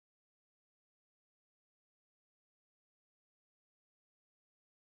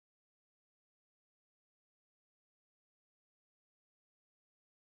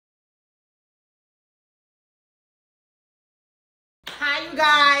Hi you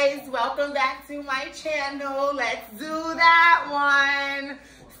guys, welcome back to my channel. Let's do that one.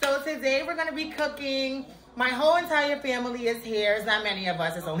 So today we're gonna be cooking. My whole entire family is here. It's not many of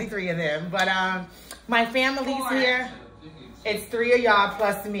us, it's only 3 of them, but my family's here. It's 3 of y'all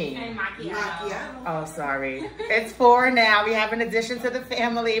plus me. And Macchiato. Oh, sorry. It's 4 now. We have an addition to the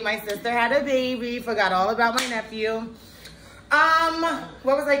family. My sister had a baby. Forgot all about my nephew.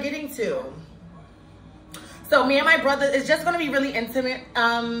 What was I getting to? So me and my brother, it's just going to be really intimate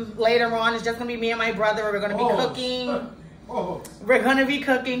later on. It's just going to be me and my brother. We're going to be cooking. We're going to be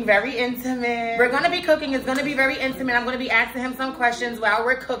cooking very intimate. We're going to be cooking. It's going to be very intimate. I'm going to be asking him some questions while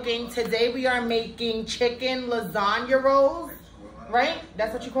we're cooking. Today we are making chicken lasagna rolls. Right?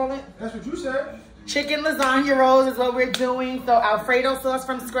 That's what you call it? That's what you said. Chicken lasagna rolls is what we're doing. So Alfredo sauce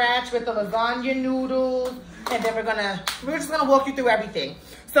from scratch with the lasagna noodles. And then we're just going to walk you through everything.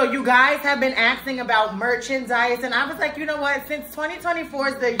 So you guys have been asking about merchandise, and I was like, you know what, since 2024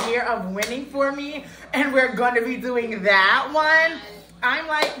 is the year of winning for me, and we're going to be doing that one, I'm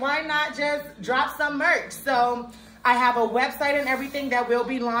like, why not just drop some merch? So I have a website and everything that we'll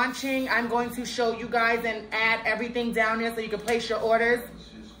be launching. I'm going to show you guys and add everything down there so you can place your orders.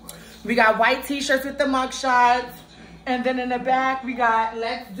 We got white t-shirts with the mugshots, and then in the back, we got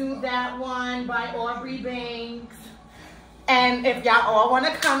Let's Do That One by Aubrey Banks. And if y'all all want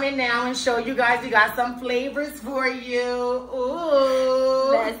to come in now and show you guys, we got some flavors for you.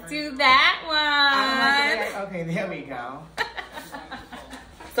 Ooh. Let's do that one. Okay, there we go.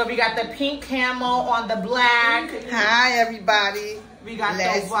 So we got the pink camo on the black. Hi, everybody. We got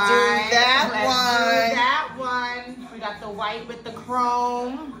Let's the white. do that Let's do that one. We got the white with the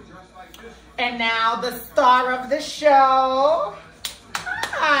chrome. And now the star of the show.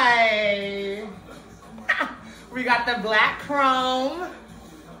 Hi. We got the black chrome.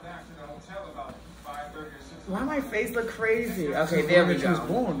 Why my face look crazy? Okay, there we go. She was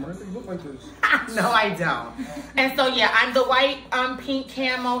born, right? You look like this. No, I don't. And so yeah, I'm the white pink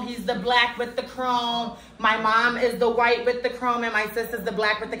camo. He's the black with the chrome. My mom is the white with the chrome, and my sister's the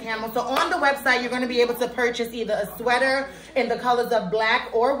black with the camo. So on the website, you're going to be able to purchase either a sweater in the colors of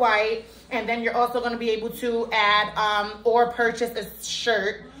black or white, and then you're also going to be able to add or purchase a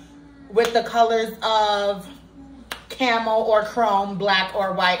shirt with the colors of camo or chrome, black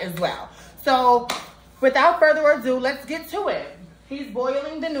or white as well. So without further ado, let's get to it. He's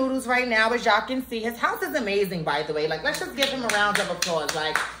boiling the noodles right now, as y'all can see. His house is amazing, by the way. Like, let's just give him a round of applause.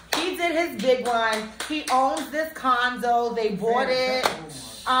 Like, he did his big one. He owns this condo. They bought it.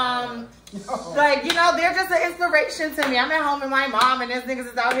 Like, you know, they're just an inspiration to me. I'm at home with my mom, and there's niggas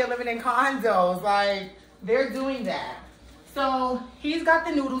that's out here living in condos. Like, they're doing that. So he's got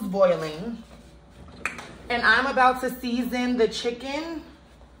the noodles boiling. And I'm about to season the chicken.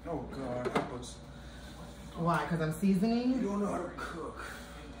 Oh, God. Help us. Why? Because I'm seasoning? You don't know how to cook.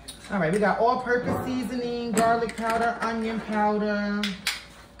 All right, we got all-purpose seasoning, garlic powder, onion powder,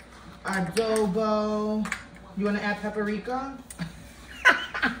 adobo. You want to add paprika?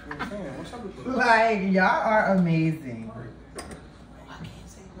 What's up with you? Like, y'all are amazing.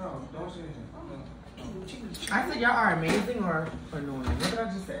 No, don't say anything. I said y'all are amazing or annoying. What did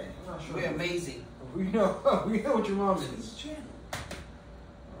I just say? I'm not sure. We're amazing. We know what your mom is.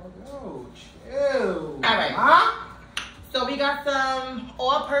 Oh, chill. All right. Huh? So we got some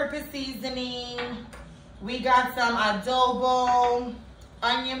all-purpose seasoning. We got some adobo,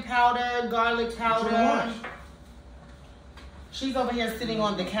 onion powder, garlic powder. She's over here sitting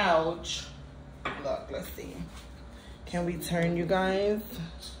on the couch. Look, let's see. Can we turn, you guys?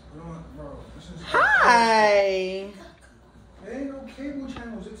 Bro, Hi. there ain't no cable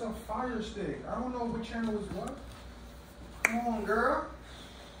channels. It's a fire stick. I don't know what channel is what. Come on, girl.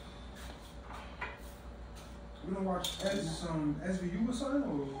 We gonna watch some SVU or something?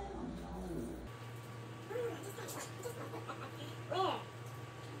 Or?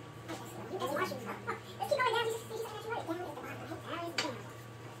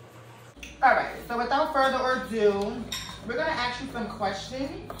 All right, so without further ado, we're gonna ask you some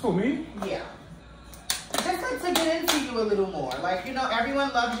questions. Who, me? Yeah. Just like to get into you a little more. Like, you know,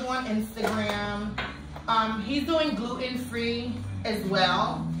 everyone loves you on Instagram. He's doing gluten-free as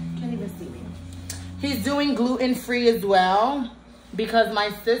well. Can't even see me. He's doing gluten-free as well because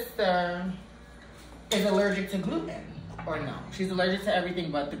my sister is allergic to gluten. Or no, she's allergic to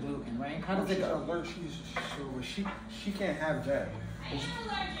everything but the gluten, right? How does it go? She can't have that.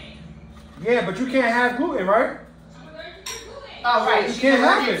 Yeah, but you can't have gluten, right? Oh, right. You She's can't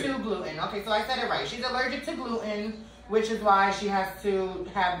have allergic it. to gluten. Okay, so I said it right. She's allergic to gluten, which is why she has to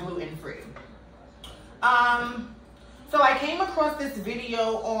have gluten-free. So I came across this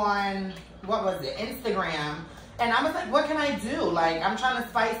video on, what was it, Instagram, And I was like, what can I do? Like, I'm trying to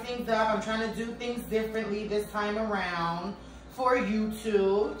spice things up. I'm trying to do things differently this time around for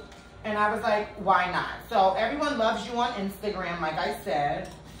YouTube. And I was like, why not? So everyone loves you on Instagram, like I said.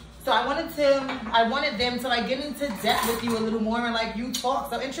 So I wanted them to like get into depth with you a little more and like you talk.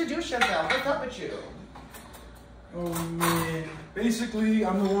 So introduce yourself. What's up with you? Oh man. Basically,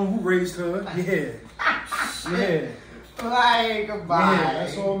 I'm the one who raised her. Yeah. Yeah. Like, goodbye. Yeah,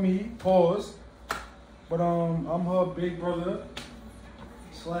 that's all me. Pause. But I'm her big brother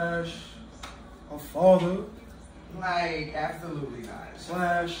 / her father Like, absolutely not. /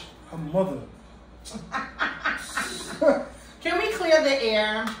 her mother. Can we clear the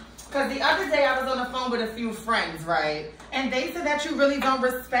air? Because the other day I was on the phone with a few friends, right? And they said that you really don't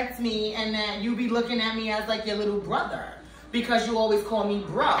respect me and that you be looking at me as like your little brother because you always call me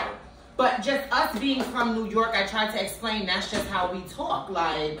bro. But just us being from New York, I tried to explain that's just how we talk.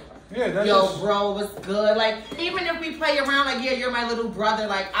 Like, yeah, that's yo, just... bro, what's good? Like, even if we play around, like, yeah, you're my little brother.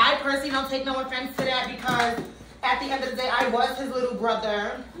 Like, I personally don't take no offense to that because at the end of the day, I was his little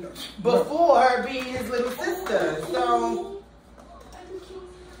brother before being his little sister. So...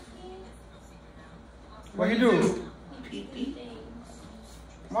 What you do?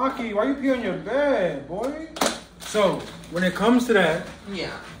 Maki, why you pee on your bed, boy? So, when it comes to that,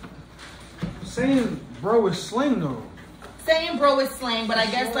 yeah. saying bro is slang though. Saying bro is slang, but I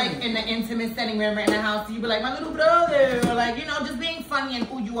guess like in the intimate setting where we're in the house, you be like, my little brother, or like, you know, just being funny and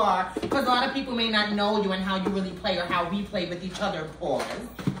who you are. Because a lot of people may not know you and how you really play or how we play with each other, pause.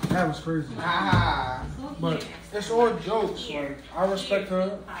 That was crazy. Ah. But it's all jokes. Like, I respect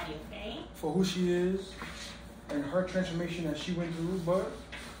her for who she is and her transformation that she went through, but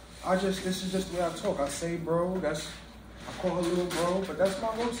this is just the way I talk. I say bro, I call her little bro, but that's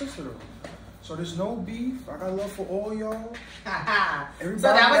my little sister though. So there's no beef. I got love for all y'all. So that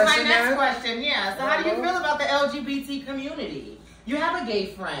was my next question, yeah. So how do you feel about the LGBT community? You have a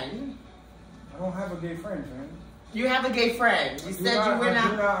gay friend. I don't have a gay friend, man. You have a gay friend. You said you were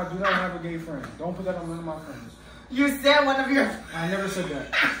not. I do not have a gay friend. Don't put that on one of my friends. You said one of your... I never said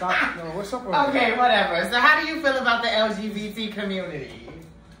that. Stop. No, what's up with Okay, whatever. So how do you feel about the LGBT community?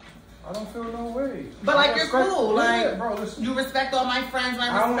 I don't feel no way. But like you're cool. Like, yeah, bro, listen. You respect all my friends.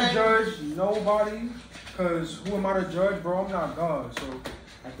 I don't judge nobody because who am I to judge, bro? I'm not God. So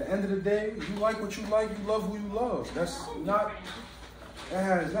at the end of the day, you like what you like. You love who you love. That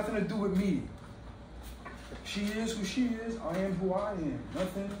has nothing to do with me. She is who she is. I am who I am.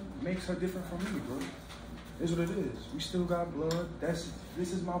 Nothing makes her different from me, bro. It's what it is. We still got blood. This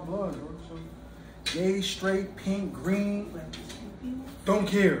is my blood, bro. So gay, straight, pink, green, don't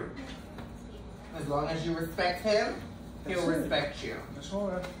care. As long as you respect him, he'll respect you. That's all.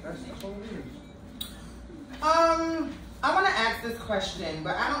 That's all it is. I want to ask this question,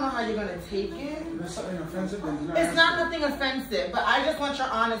 but I don't know how you're gonna take it. There's something offensive. It's not nothing offensive, but I just want your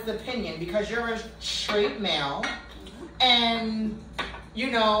honest opinion because you're a straight male, and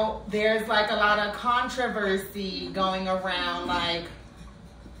you know there's like a lot of controversy going around, like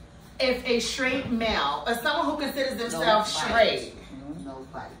if a straight male, or someone who considers themselves straight,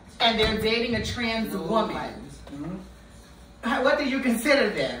 and they're dating a trans woman, what do you consider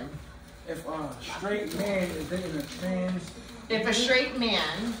them? If a straight man is dating a trans... If a straight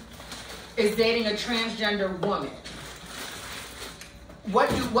man is dating a transgender woman, what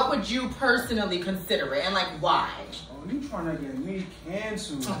would you personally consider it, and like why? Oh, you trying to get me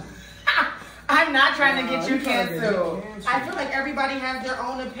canceled. I'm not trying to get you canceled. I feel like everybody has their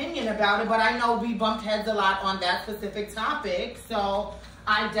own opinion about it, but I know we bumped heads a lot on that specific topic, so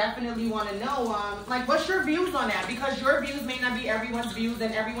I definitely want to know, like, what's your views on that? Because your views may not be everyone's views,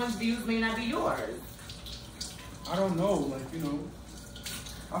 and everyone's views may not be yours. I don't know, like, you know,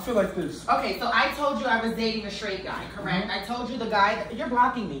 I feel like this. Okay, so I told you I was dating a straight guy, correct? I told you the guy, you're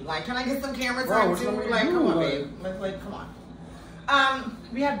blocking me. Like, can I get some camera time too? Like, come on, babe. Like, come on.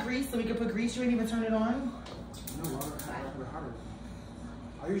 We have grease, so we can put grease. You didn't even turn it on? No,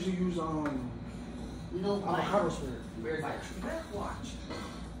 I usually use, avocado spray. Where's that? Watch.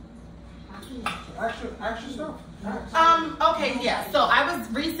 Actual stuff. Okay, yeah. So I was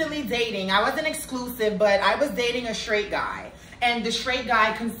recently dating. I wasn't exclusive, but I was dating a straight guy. And the straight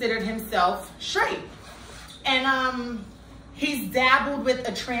guy considered himself straight. And he's dabbled with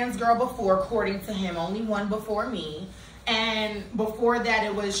a trans girl before, according to him. Only one before me. And before that,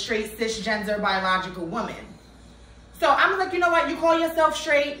 it was straight cisgender biological woman. So I'm like, you know what? You call yourself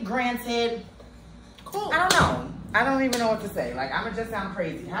straight, granted. Cool. I don't know. I don't even know what to say. Like, I'm gonna just sound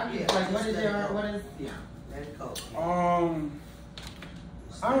crazy. How do you, like, what is, yeah. Let it go.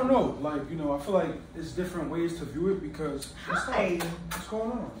 I don't know. Like, you know, I feel like it's different ways to view it because... Hi. What's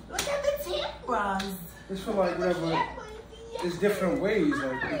going on? Look at the cameras. just feel like whatever. It's different ways,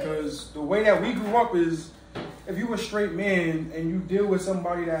 like, because the way that we grew up is, if you a straight man and you deal with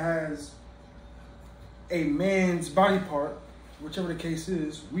somebody that has a man's body part, whichever the case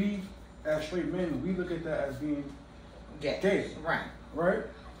is, we as straight men, we look at that as being gay. Right?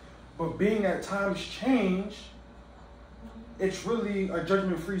 But being that times change, it's really a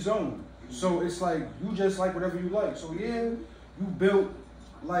judgment-free zone. So it's like, you just like whatever you like. So yeah, you built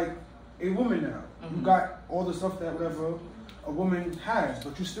like a woman now. Mm-hmm. You got all the stuff that whatever a woman has,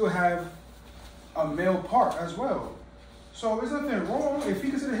 but you still have a male part as well. So there's nothing wrong if he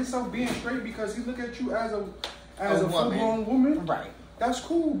consider himself being straight because he look at you as a full-blown woman. Right. That's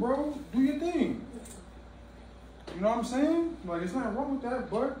cool, bro. Do your thing. You know what I'm saying? Like, there's nothing wrong with that,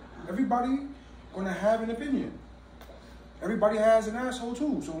 but everybody gonna have an opinion. Everybody has an asshole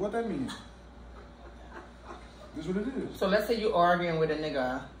too. So what that means? This is what it is. So let's say you're arguing with a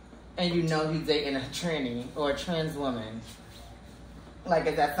nigga and you know he's dating a tranny or a trans woman. Like,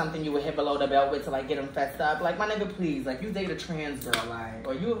 is that something you would hit below the belt with to like get him fessed up? Like, my nigga, please, like, you date a trans girl, like,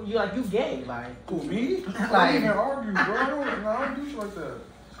 or you like, you gay, like. Who, me? Like, I don't even argue, bro. I don't do shit like that.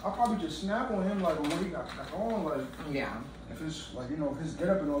 I'll probably just snap on him, like, when he got back on, like. Yeah. If it's, like, you know, if his get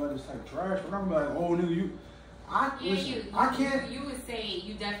up and all that is like trash, but I'm like, oh, nigga, you. I can't. You would say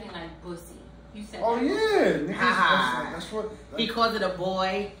you definitely like pussy. You said oh, that. Yeah. Niggas, that's what. He calls it a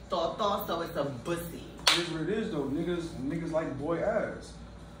boy, thought, so it's a bussy. It is what it is, though. Niggas like boy ass.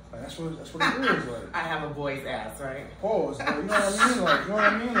 Like, that's what it is. Like, I have a boy's ass, right? Pause. Like, you know what I mean? Like, you know what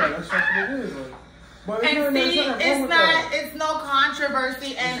I mean? Like, that's what it is. Like, but and see, it's no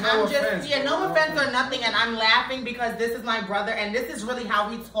controversy, and I'm just, no offense or nothing, and I'm laughing because this is my brother, and this is really how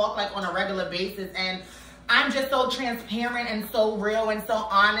we talk, like, on a regular basis, and I'm just so transparent and so real and so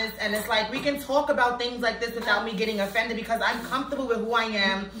honest, and it's like we can talk about things like this without me getting offended because I'm comfortable with who I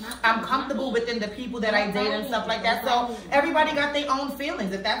am. I'm comfortable within the people that I date and stuff like that. So everybody got their own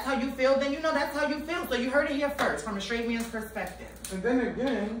feelings. If that's how you feel, then you know that's how you feel. So you heard it here first from a straight man's perspective. And then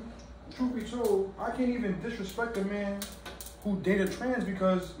again, truth be told, I can't even disrespect a man who dated trans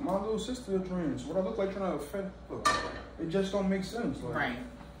because my little sister is trans. What I look like trying to offend? Look, it just don't make sense. Like, right.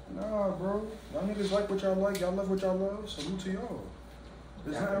 Nah, bro. Y'all niggas like what y'all like. Y'all love what y'all love. Salute to y'all.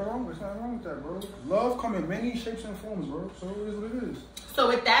 There's nothing wrong. There's nothing wrong with that, bro. Love come in many shapes and forms, bro. So it is what it is. So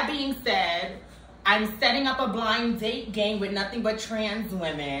with that being said, I'm setting up a blind date game with nothing but trans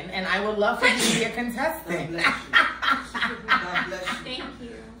women, and I would love for you to be a contestant. God bless you. Thank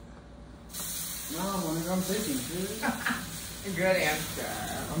you. Nah, my nigga, I'm taking it. Good answer.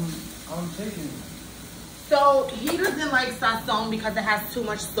 I'm taking it. So he doesn't like sazon because it has too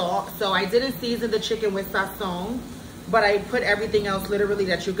much salt. So I didn't season the chicken with sazon, but I put everything else literally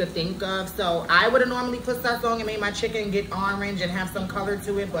that you could think of. So I would have normally put sazon and made my chicken get orange and have some color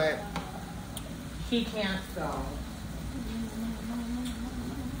to it, but he can't, so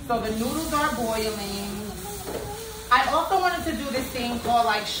the noodles are boiling. I also wanted to do this thing called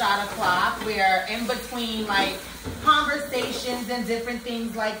like shot o'clock, where in between like conversations and different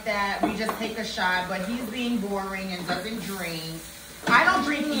things like that, we just take a shot, but he's being boring and doesn't drink. I don't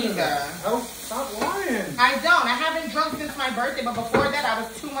drink either. Oh, stop lying. I don't. I haven't drunk since my birthday, but before that I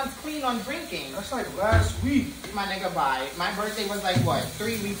was 2 months clean on drinking. That's like last week. My nigga, bye. My birthday was like what,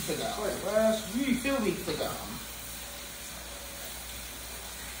 3 weeks ago? That's like last week. 2 weeks ago.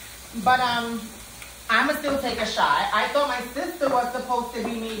 But I'ma still take a shot. I thought my sister was supposed to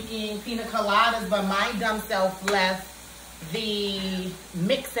be making pina coladas, but my dumb self left the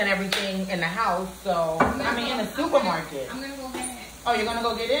mix and everything in the house. So I mean, in the supermarket. I'm gonna go get it. Oh, you're gonna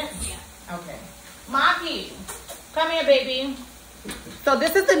go get it? Yeah. Okay. Maki, come here, baby. So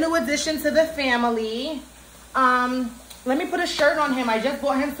this is the new addition to the family. Let me put a shirt on him. I just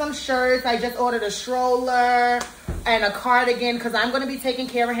bought him some shirts. I just ordered a stroller and a cardigan because I'm going to be taking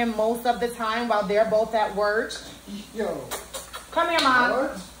care of him most of the time while they're both at work. Yo. Come here, Mom.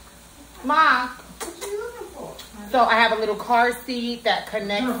 What? Mom. What you looking for? So I have a little car seat that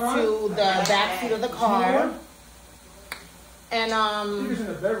connects to the back seat of the car. And in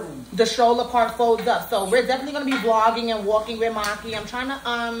the bedroom. the stroller part folds up. So we're definitely going to be vlogging and walking with Maki. I'm trying to,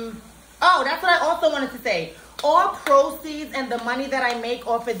 oh, that's what I also wanted to say. All proceeds and the money that I make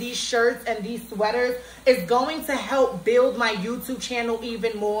off of these shirts and these sweaters is going to help build my YouTube channel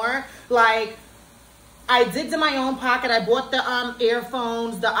even more. Like, I digged in my own pocket. I bought the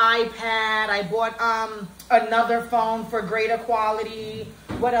earphones, the iPad. I bought another phone for greater quality.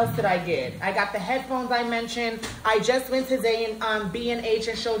 What else did I get? I got the headphones I mentioned. I just went today in B&H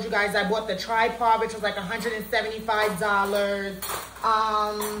and showed you guys I bought the tripod, which was like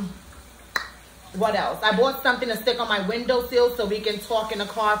 $175. What else? I bought something to stick on my windowsill so we can talk in the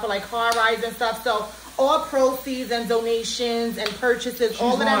car for like car rides and stuff. So all proceeds and donations and purchases,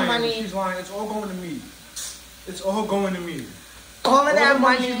 all of that money. She's lying. It's all going to me. It's all going to me. All of that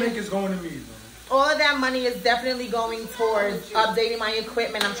money she make is going to me, bro. All of that money is definitely going towards updating my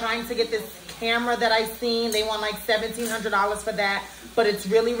equipment. I'm trying to get this camera that I seen. They want like $1,700 for that, but it's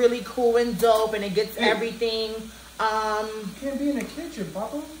really, really cool and dope, and it gets everything. You can't be in the kitchen,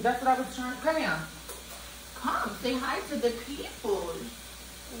 Papa. That's what I was trying. Come here. Come, say hi to the people.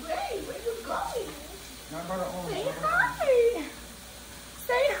 Wait, where you going? Not by the arm. Say hi.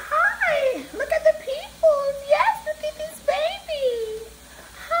 Say hi. Look at the people. Yes, look at this baby.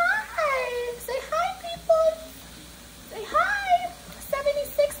 Hi. Say hi, people. Say hi.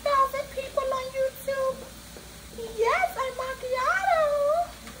 76,000 people on YouTube. Yes, I'm macchiato.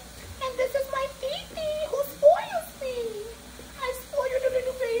 And this is my Titi who spoils me. I spoil you, the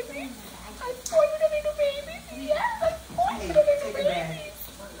little baby. I spoil you, the little baby. Yes, I spoil you, the little baby.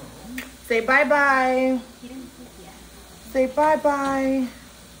 Say bye-bye. Say bye-bye.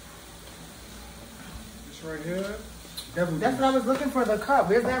 It's right here. That's what I was looking for, the cup.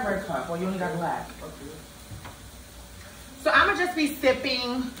 Where's that red cup? Well, you only got black. So I'm going to just be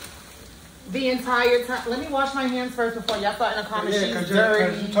sipping the entire time. Let me wash my hands first before y'all start in the comments. Yeah,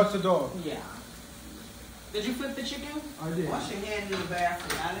 because you touched the dog. Yeah. Did you flip the chicken? I did. Wash your hand in the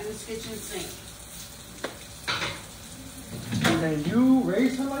bathroom, not in the kitchen sink. And then you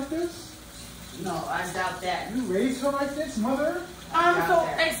raised her like this? No, I doubt that. You raised her like this, mother? So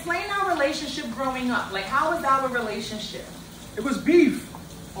explain our relationship growing up. Like, how was our relationship? It was beef.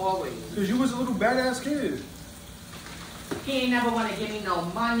 Always. Because you was a little badass kid. He ain't never want to give me no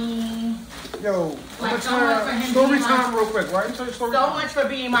money. Yo, Like, so much for him story being time like, real quick, right? Tell your story so time. much for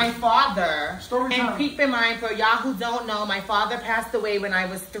being my father. Story and time. keep in mind, for y'all who don't know, my father passed away when I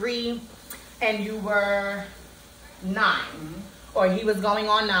was 3 and you were 9. Or he was going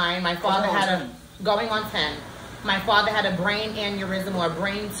on 9. My father going on 10. My father had a brain aneurysm or a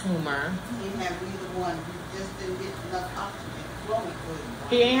brain tumor. He didn't have either one. He just didn't get enough oxygen flowing through him.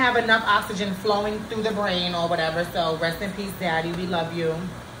 He ain't have enough oxygen flowing through the brain or whatever. So rest in peace, Daddy. We love you.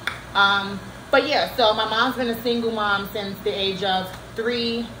 But yeah, so my mom's been a single mom since the age of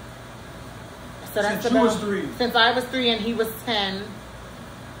 3. So that's Since you was 3. Since I was 3 and he was 10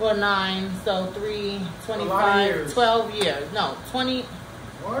 or 9. So 3, 25, 12 years. No, 20.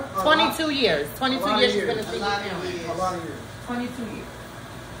 What? 22 years. 22 years she's been a A single family. A lot of years. 22 years.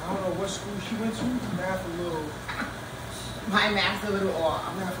 I don't know what school she went to. Math a little. My math's a little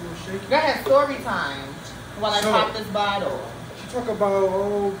off. Math a little shaky. Go ahead, story time. While I pop this bottle. She talk about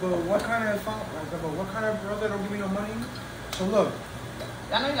what kind of brother don't give me no money. So look,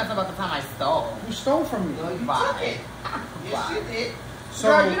 I know you're not talking about the time I stole. you stole from me. No, you Bye. took it. Yes, you did. So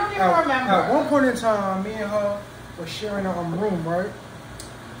Girl, you don't even remember. At one point in time, me and her were sharing a room, right?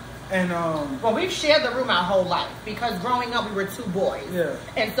 And Well, we've shared the room our whole life because growing up we were 2 boys. Yeah.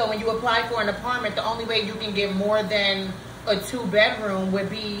 And so when you apply for an apartment, the only way you can get more than a 2-bedroom would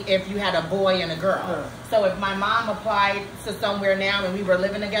be if you had a boy and a girl. Yeah. So if my mom applied to somewhere now and we were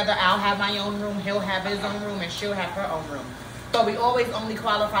living together, I'll have my own room, he'll have his own room, and she'll have her own room. But we always only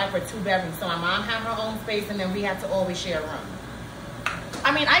qualify for 2 bedrooms. So my mom had her own space and then we had to always share a room.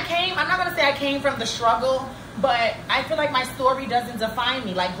 I mean, I'm not gonna say I came from the struggle, but I feel like my story doesn't define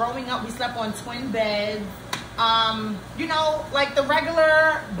me. Like growing up, we slept on twin beds. You know, like the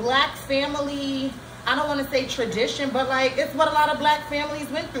regular black family, I don't want to say tradition, but like it's what a lot of black families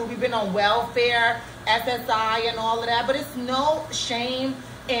went through. We've been on welfare, SSI and all of that, but it's no shame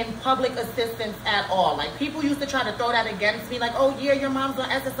in public assistance at all. Like people used to try to throw that against me, like, oh yeah, your mom's on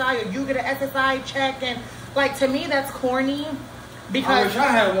SSI or you get an SSI check. And like to me, that's corny. Because I wish I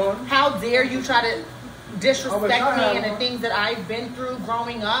had one. How dare you try to disrespect me and the one. things that I've been through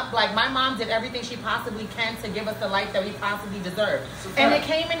growing up. Like my mom did everything she possibly can to give us the life that we possibly deserve. And it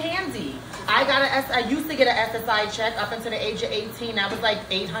came in handy. I used to get an SSI check up until the age of 18. That was like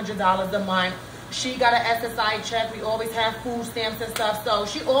 $800 a month. She got an SSI check. We always have food stamps and stuff. So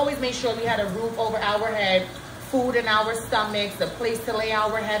she always made sure we had a roof over our head, food in our stomachs, a place to lay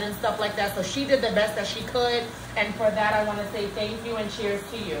our head and stuff like that. So she did the best that she could. And for that, I want to say thank you and cheers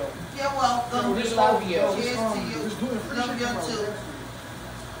to you. You're welcome. We love you. Cheers to you. Love you too.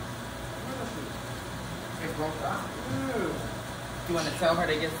 It broke up. You want to tell her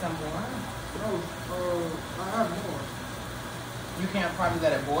to get some more? No, I have more. You can't probably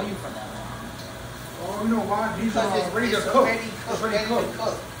let it boil you for that long. Oh, you know why? These are Because ready to it's cook. already It's cooked, ready to ready to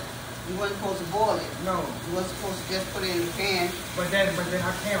cook. cook. You wasn't supposed to boil it. No, You wasn't supposed to just put it in the pan. but then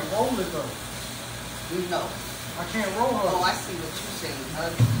I can't roll it though. You know. I can't roll her. Oh, I see what you're saying.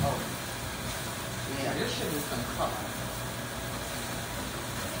 Oh. Yeah. This shit is some color.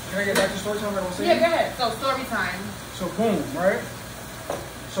 Can I get back to story time? Like I was saying? Yeah, go ahead. So story time. So boom, right?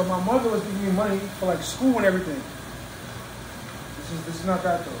 So my mother was giving me money for like school and everything. This is not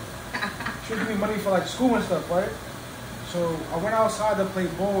that though. She was giving me money for like school and stuff, right? So I went outside to play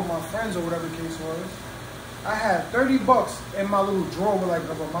ball with my friends or whatever the case was. I had $30 in my little drawer with like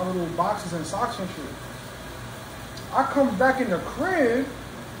my little boxes and socks and shit. I come back in the crib.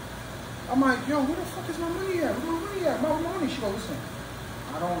 I'm like, yo, where the fuck is my money at? Where my money at? My money. She goes, listen,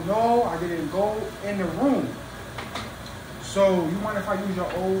 I don't know. I didn't go in the room. So you mind if I use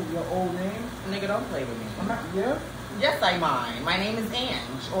your old name? Nigga, don't play with me. I'm not, yeah? Yes, I mind. My name is Ange.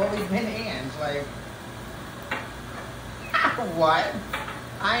 Always been Ange. Like, what?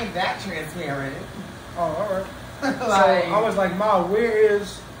 I ain't that transparent. Oh, all right. Like, so I was like, Ma, where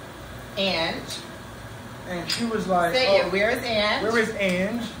is Ange? And she was like, Say it. Where is Ange? Where is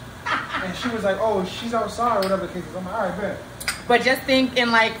Ange? And she was like, oh, she's outside or whatever the case is. I'm like, all right, bet. But just think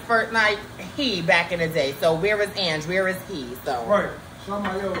in like for like he back in the day. So where is Ange? Where is he? So right. So I'm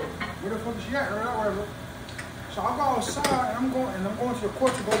like, yo, where the fuck is she at? Or whatever. So I go outside and I'm going to the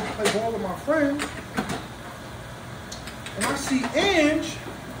court to go play ball with my friends. And I see Ange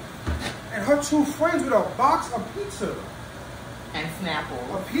and her two friends with a box of pizza. And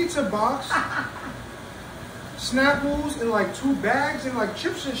Snapple. A pizza box. Snapples and like 2 bags and like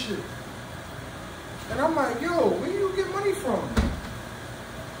chips and shit. And I'm like, yo, where you get money from?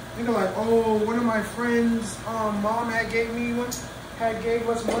 And they're like, oh, one of my friends' mom gave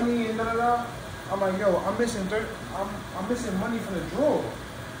us money and da da da. I'm like, yo, I'm missing money from the drawer.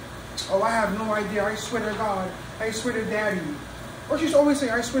 Oh, I have no idea. I swear to God. I swear to Daddy. Or she's always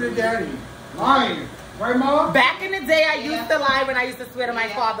saying, I swear to Daddy. Lying. Right, Mom? Back in the day, I used to lie when I used to swear to my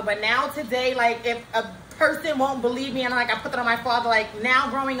father. But now today, like, if a person won't believe me and like I put that on my father, like, now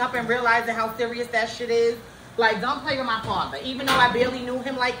growing up and realizing how serious that shit is, like, don't play with my father. Even though I barely knew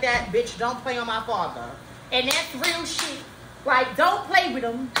him like that, bitch, don't play on my father. And that's real shit. Like, don't play with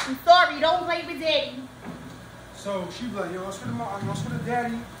him. I'm sorry, don't play with Daddy. So she be like, yo, I swear to Mom, I swear to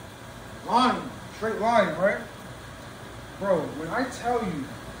Daddy. Lying. Straight lying, right? Bro, when I tell you,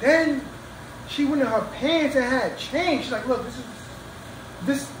 then she went in her pants and had change. She's like, look,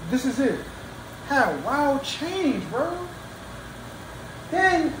 this is it. Had wild change, bro.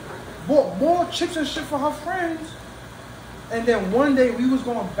 Then bought more chips and shit for her friends. And then one day we was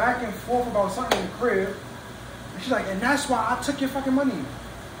going back and forth about something in the crib. And she's like, and that's why I took your fucking money.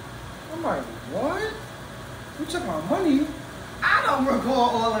 I'm like, what? You took my money? I don't recall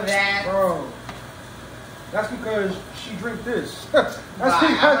all of that. Bro. That's because she drink this. That's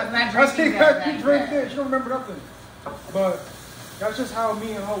because she drink this. She don't remember nothing. But that's just how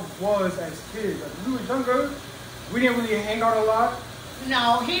me and her was as kids. Like, when we were younger, we didn't really hang out a lot.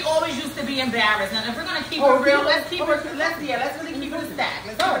 No, he always used to be embarrassed. And if we're gonna keep it real, let's really keep it a stack.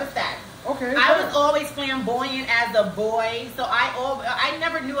 Let's keep it a stack. Okay. I was always flamboyant as a boy, so I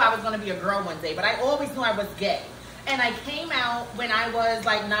never knew I was gonna be a girl one day, but I always knew I was gay. And I came out when I was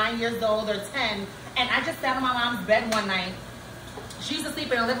like 9 years old or 10, and I just sat on my mom's bed one night. She used to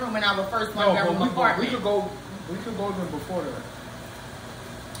sleep in the living room in our first one-bedroom apartment. We could go even before that.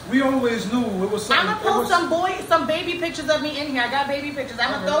 We always knew it was something. I'm gonna post some baby pictures of me in here. I got baby pictures.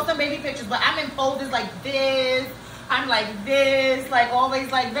 I'm gonna throw some baby pictures, but I'm in folders like this. I'm like this, like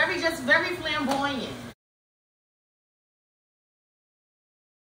always, like very flamboyant.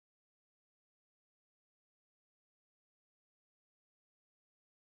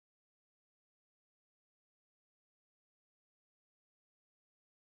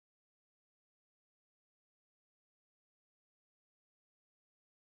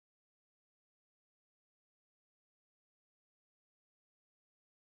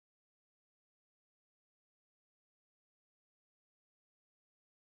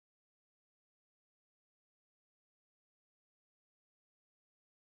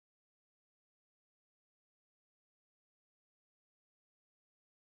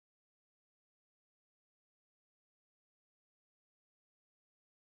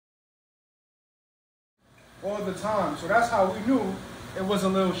 All the time. So that's how we knew it was a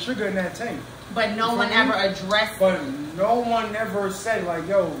little sugar in that tank. But no one ever addressed it. But no one ever said like,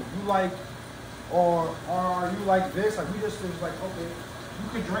 yo, you like, or are you like this? Like, we just was like, okay, you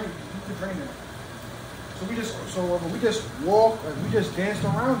could drink it. So we just walked, like, we just danced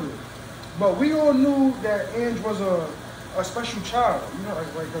around it. But we all knew that Ange was a special child. You know, like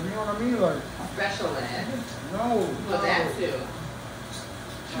you know what I mean? Like, Special ed. no. Well, that too.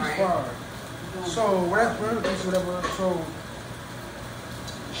 She's Right. fine. So whatever. So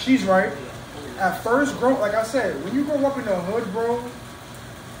she's right. At first, like I said, when you grow up in the hood, bro,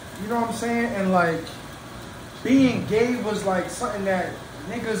 you know what I'm saying, and like being gay was like something that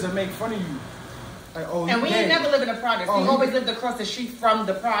niggas will make fun of you. Like, oh, and we ain't never lived in a project. Oh, we always lived across the street from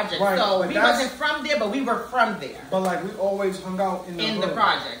the project. Right, so we wasn't from there, but we were from there. But like we always hung out in the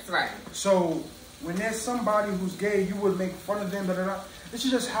projects, right? So when there's somebody who's gay, you would make fun of them. This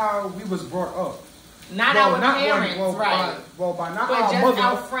is just how we was brought up. Not our parents, right? By not but our just mother,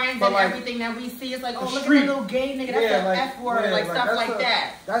 our friends and like, everything that we see. It's like, oh, look street. at that little gay nigga. That's the F word, like stuff like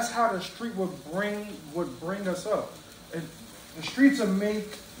that. That's how the street would bring us up. The streets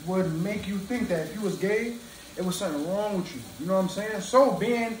would make you think that if you was gay, it was something wrong with you. You know what I'm saying? So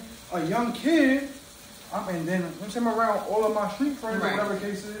being a young kid, and then I'm around all of my street friends, or whatever the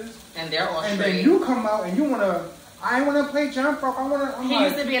case is, and they're all and straight. then you come out and you wanna. I want to play jump rope. He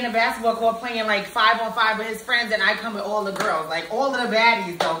used to be in the basketball court playing like 5-on-5 with his friends, and I come with all the girls, like all of the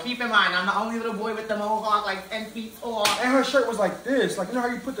baddies. Though keep in mind, I'm the only little boy with the mohawk, like 10 feet tall. And her shirt was like this, like you know how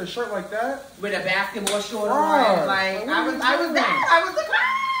you put the shirt like that with a basketball short on. Like I was that.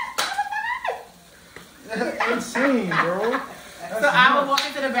 Insane, bro. So I would walk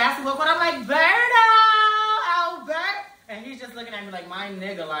into the basketball court. I'm like, Berto, Albert. And he's just looking at me like, my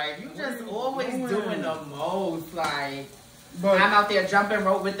nigga, like, you just always doing the most, like. But I'm out there jumping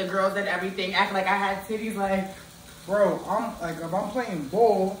rope with the girls and everything, acting like I had titties, like. Bro, I'm like, if I'm playing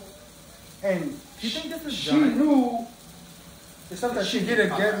ball, and you think this is she knew the stuff that she did to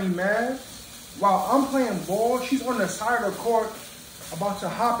get me mad. While I'm playing ball, she's on the side of the court, about to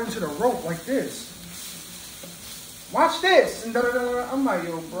hop into the rope like this. Watch this, and I'm like,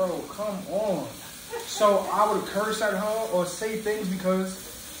 yo, bro, come on. So I would curse at her or say things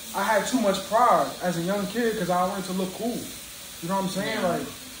because I had too much pride as a young kid because I wanted to look cool. You know what I'm saying? Like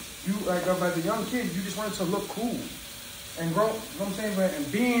as a young kid, you just wanted to look cool and grow. You know what I'm saying?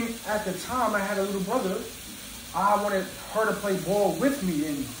 And being at the time, I had a little brother. I wanted her to play ball with me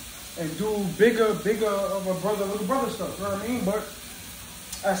and do bigger of a little brother stuff. You know what I mean? But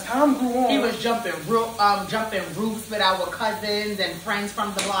as time grew on, he was jumping roofs with our cousins and friends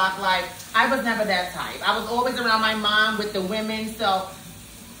from the block. Like, I was never that type. I was always around my mom with the women. So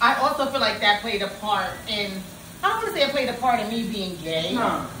I also feel like that played a part in, I don't want to say it played a part in me being gay,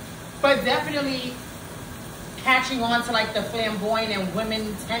 but definitely catching on to like the flamboyant and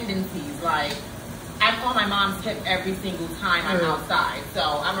women tendencies. Like, I'm on my mom's hip every single time I'm outside. So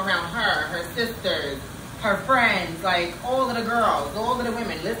I'm around her sisters, her friends, like all of the girls, all of the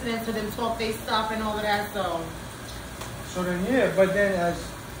women, listening to them talk their stuff and all of that. So then but then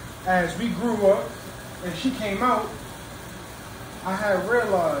as we grew up and she came out, I had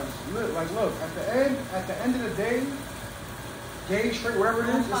realized, look, at the end of the day, gay, straight, whatever it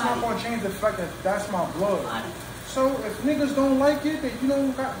is, it's not gonna change the fact that that's my blood. So if niggas don't like it, then you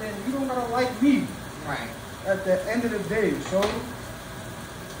don't gotta like me. Right. At the end of the day, so.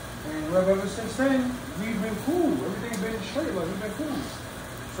 And ever since then, we've been cool. Everything's been straight. Like, we've been cool.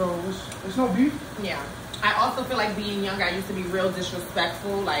 So, it's no beef. Yeah. I also feel like being younger, I used to be real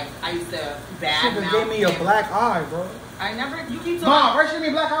disrespectful. Like, I used to badmouth. She gave me a black eye, bro. You keep talking. Mom, right? She gave me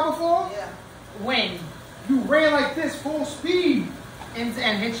a black eye before? Yeah. When? You ran like this, full speed. And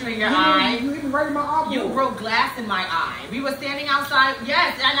hit you in your eye. You hit me right in my eyeball. You broke glass in my eye. We were standing outside.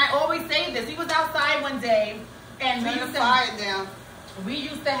 Yes, and I always say this. We was outside one day, and we used to fire it down. We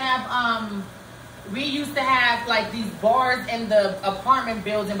used to have like these bars in the apartment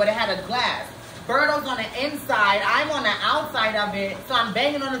building, but it had a glass. Berto's on the inside, I'm on the outside of it, so I'm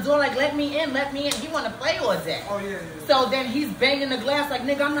banging on the door like, let me in. He want to play all day. Oh, yeah. So then he's banging the glass like,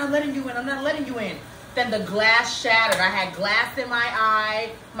 nigga, I'm not letting you in. Then the glass shattered. I had glass in my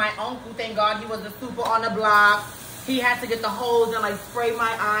eye. My uncle, thank God, he was a super on the block. He had to get the hose and like spray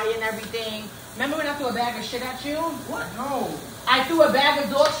my eye and everything. Remember when I threw a bag of shit at you? What? No. I threw a bag of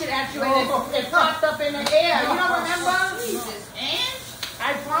dog shit at you and it popped up in the air. You don't remember? Jesus, and?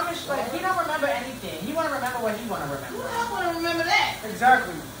 I promise, like, he don't remember anything. He want to remember what he want to remember. I want to remember that.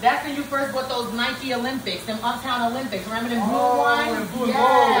 Exactly. That's when you first bought those Nike Olympics, them Uptown Olympics. Remember them blue ones? Blue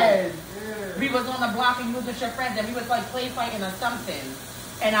Yes. Yeah. We was on the block and you was with your friends and we was like play fighting or something.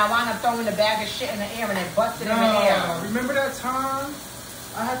 And I wound up throwing the bag of shit in the air and it busted in the air. Remember that time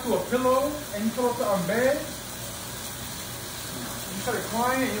I had to a pillow and you fell off the bed? You started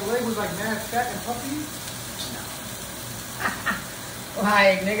crying and your leg was like mad fat and puffy?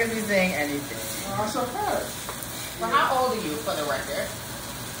 Like, niggas be saying anything. That's a fact. So how old are you, for the record?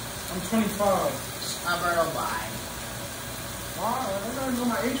 I'm 25. Alberto, bye. Wow, I don't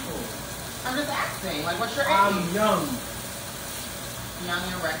know my age for. I'm just asking, like, what's your age? I'm young. Young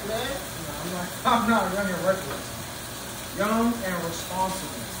and reckless? No, I'm not young and reckless. Young and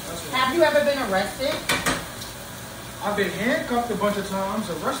responsible. That's what Have you ever been arrested? I've been handcuffed a bunch of times.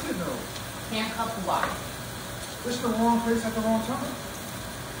 Arrested, no. Handcuffed why? It's the wrong place at the wrong time.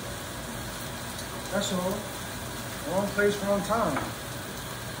 That's all. Wrong place, wrong time. I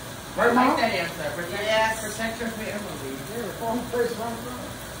Right, like Mom? that answer. Protect your family. Yeah, wrong place, wrong time.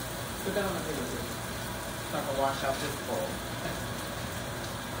 Put that on the table, too. So I can wash out this bowl.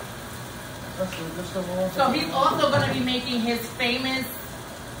 That's the wrong So he's also going to be making his famous,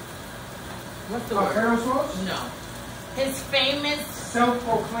 what's the word? Alfredo sauce? No. His famous,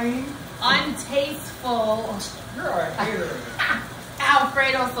 Self-proclaimed. untasteful You're a hater.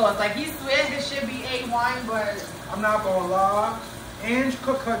 Alfredo sauce. Like, he swears it should be A1, but I'm not gonna lie. Ange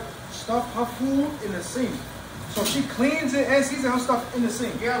cook her stuff, her food in the sink. So she cleans it and seasons her stuff in the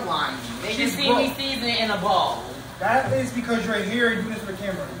sink. you're lying. They She's just see me broke. season it in a bowl. That is because you're here and doing this for the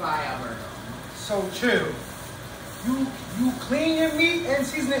camera. Bye, Alberto. So chill. You clean your meat and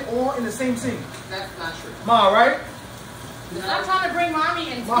season it all in the same sink. That's not true. Ma, right? Stop trying to bring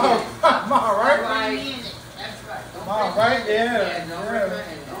mommy into Ma, it. Ma, right? Right. That's right. Don't Ma, bring me right? in it. Yeah. Don't Yeah. bring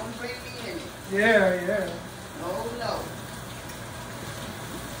me in it. Don't bring me in it. Yeah. No.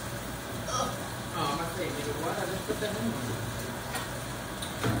 Oh, I'm gonna say, nigga, what? I just put that in.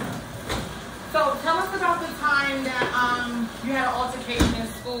 So tell us about the time that you had an altercation in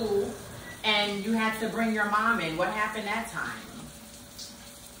school and you had to bring your mom in. What happened that time?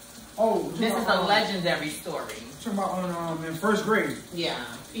 Oh, This is a legendary story. Talking about in first grade. Yeah,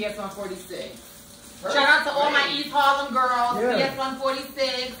 PS 146. Shout out to all my East Harlem girls. Yeah. PS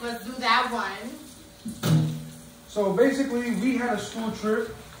 146. Let's do that one. So basically, we had a school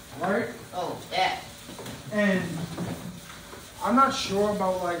trip, right? Oh, that. And I'm not sure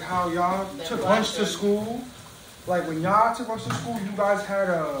about like how y'all took lunch to school. Like when y'all took lunch to school, you guys had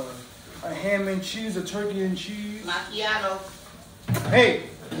a ham and cheese, a turkey and cheese. Macchiato. Hey,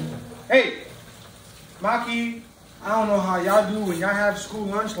 Maki, I don't know how y'all do when y'all have school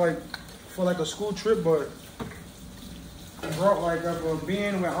lunch, like for like a school trip, but bro, like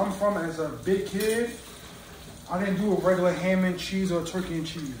being where I'm from as a big kid, I didn't do a regular ham and cheese or turkey and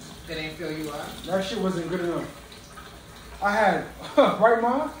cheese. They didn't fill you up? That shit wasn't good enough. I had, right,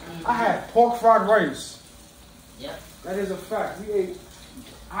 Mom? I had pork fried rice. Yep. That is a fact.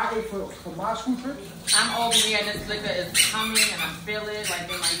 I ate for my school trip. I'm over here and this liquor is coming and I feel it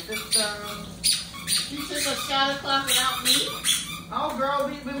like in my system. You took a shot o'clock without me? Oh, girl,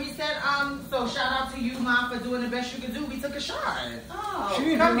 when we said, so shout out to you, Mom, for doing the best you could do. We took a shot. Oh. She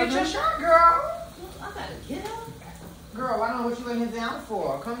didn't Come do get your nothing. shot, girl. I gotta get up. Girl, I don't know what you in here down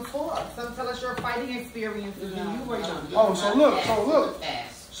for. Come forth. Some tell us your fighting experiences when you were young. Oh, so look.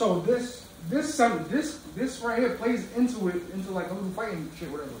 Pass. So this right here plays into like a little fighting shit,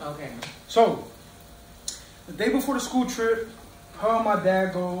 whatever. Okay. So the day before the school trip, her and my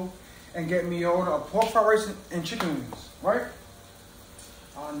dad go and get me order a pork fried rice and chicken wings, right?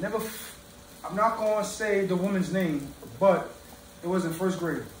 I'm not gonna say the woman's name, but it was in first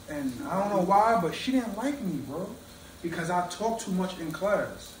grade, and I don't know why, but she didn't like me, bro, because I talked too much in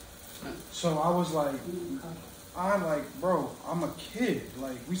class. So I was like, bro, I'm a kid.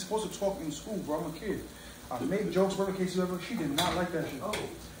 Like, we supposed to talk in school, bro. I'm a kid. I make jokes, whatever case you ever. She did not like that shit. Oh.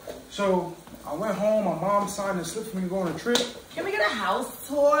 So I went home. My mom signed a slip for me to go on a trip. Can we get a house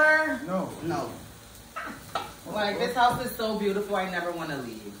tour? No. Like, this house is so beautiful, I never want to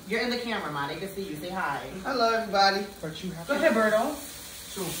leave. You're in the camera, Ma. They can see you. Say hi. Hello, everybody. But you have Go to. ahead, Berto.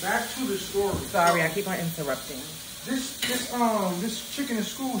 So back to the story. Sorry, I keep on interrupting. This chicken in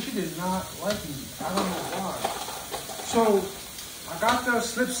school, she did not like me. I don't know why. So I got the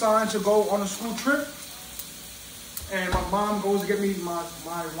slip sign to go on a school trip, and my mom goes to get me my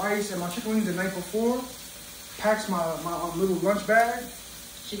rice and my chicken wings the night before. Packs my little lunch bag.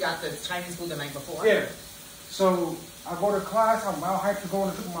 She got the Chinese food the night before. Yeah. So I go to class. I'm out hyped to go on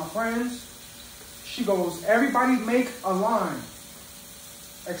a trip with my friends. She goes, everybody make a line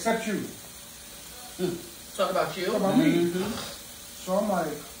except you. Talk about you. Talk about me. So I'm like,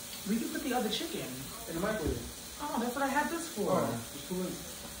 We can put the other chicken. in the microwave. Oh, that's what I had this for. Oh, it's too late.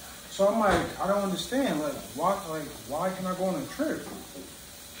 So I'm like, I don't understand. Why can I go on a trip?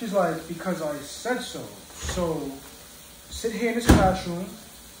 She's like, because I said so. So sit here in this classroom.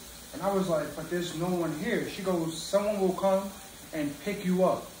 And I was like, but there's no one here. She goes, someone will come and pick you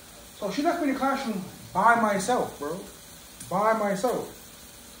up. So she left me in the classroom by myself, bro. By myself.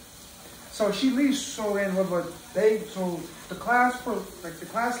 So she leaves. So then, the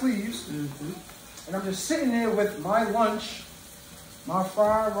class leaves, and I'm just sitting there with my lunch, my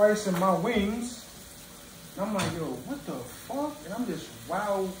fried rice and my wings. And I'm like, yo, what the fuck? And I'm just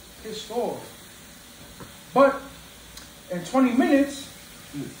pissed off. But in 20 minutes,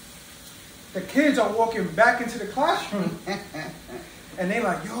 the kids are walking back into the classroom, and they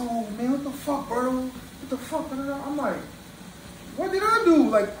like, yo, man, what the fuck, bro? What the fuck? I'm like, what did I do?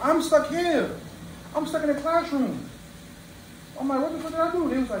 Like, I'm stuck here. I'm stuck in the classroom. I'm like, what the fuck did I do?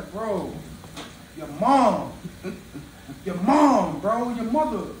 They was like, bro, your mom, bro, your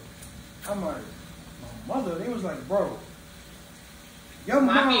mother. I'm like, my mother? They was like, bro, your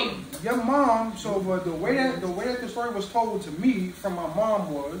mom. So, but the way that the story was told to me from my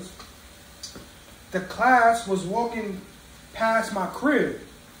mom was, the class was walking past my crib.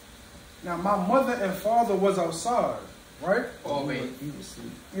 Now, my mother and father was outside, right? Aubrey, you was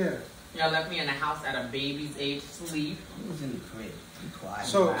asleep. Yeah. Y'all left me in the house at a baby's age sleep. You was in the crib. Be quiet.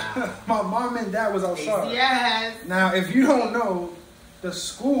 So, Wow. my mom and dad was outside. Yes. Now, if you don't know, the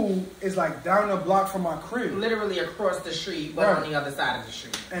school is like down the block from my crib. Literally across the street, but on the other side of the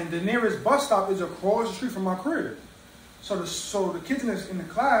street. And the nearest bus stop is across the street from my crib. So the kids in the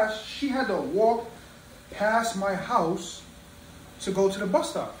class, she had to walk past my house to go to the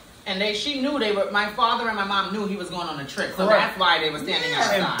bus stop. And she knew my father and my mom knew he was going on a trip. So Correct. that's why they were standing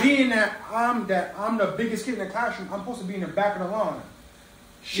outside. And being that I'm the biggest kid in the classroom, I'm supposed to be in the back of the line.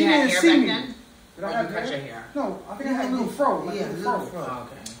 She You had didn't hair see back me. then? Did I Or have you cut hair? your hair? No, I think I had a little fro. Like yeah, a little fro. Oh,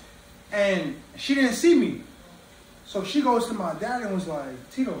 okay. And she didn't see me. So she goes to my dad and was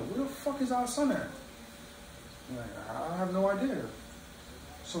like, Tito, where the fuck is our son at? I'm like, I have no idea.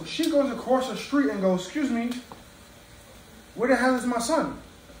 So she goes across the street and goes, excuse me, where the hell is my son?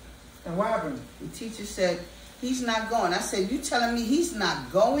 And what happened? The teacher said, he's not going. I said, you telling me he's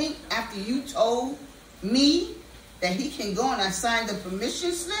not going after you told me that he can go and I signed the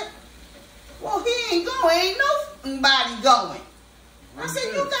permission slip? Well, he ain't going. Ain't nobody going. I said,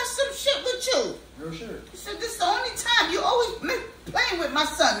 you got some shit with you. Real shit. He said, this is the only time you always playing with my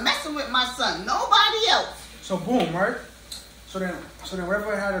son, messing with my son. Nobody else. So boom, right? So then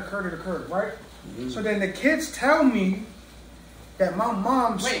whatever had occurred, it occurred, right? Mm-hmm. So then the kids tell me that my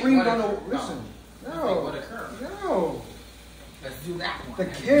mom screamed on the listen. No. What occurred? No. Let's do that one.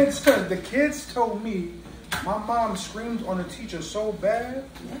 The kids told me my mom screamed on the teacher so bad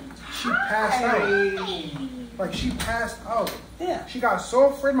she passed out. Like she passed out. Yeah. She got so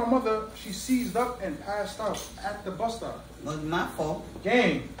afraid my mother, she seized up and passed out at the bus stop. Wasn't my fault.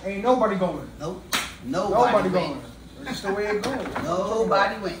 Gang, ain't nobody going. Nope. Nobody Nobody going. went. That's just the way it goes.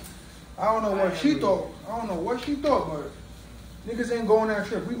 Nobody went. I don't know what she thought. But niggas ain't going that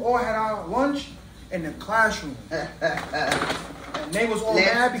trip. We all had our lunch in the classroom. And they was all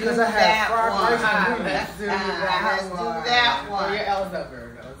mad because I had fried rice and wings. Let's do Let's do that one. that one. Throw your L's up,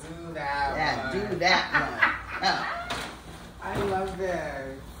 Virgo. Do that Yeah, one. do that one. I love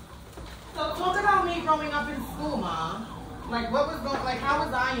this. So talk about me growing up in school, Mom. Like what was going? Like how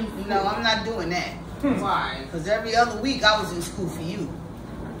was I in school? No, I'm not doing that. Why? Because every other week I was in school for you.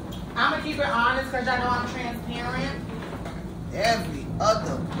 I'm gonna keep it honest because I know I'm transparent. Every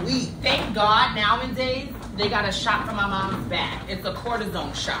other week. Thank God nowadays they got a shot for my mom's back. It's a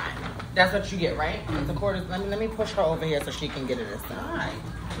cortisone shot. That's what you get, right? It's a cortisone. Let me push her over here so she can get it this time.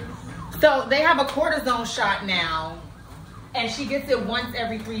 So they have a cortisone shot now, and she gets it once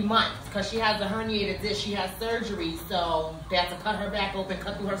every 3 months because she has a herniated disc. She has surgery, so they have to cut her back open,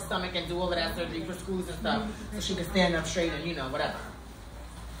 cut through her stomach, and do all of that surgery for screws and stuff, so she can stand up straight and whatever.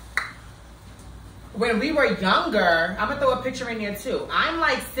 When we were younger, I'm gonna throw a picture in there too. I'm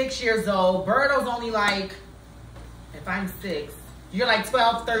like 6 years old. Birdo's only like, if I'm 6, you're like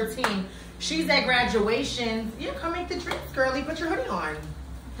 12, 13. She's at graduation. Yeah, come make the drinks, girly. Put your hoodie on.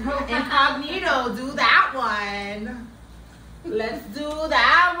 Incognito, do that one. Let's do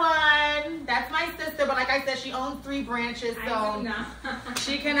that one. That's my sister, but like I said, she owns 3 branches, so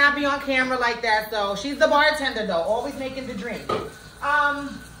she cannot be on camera like that. So she's the bartender though, always making the drink.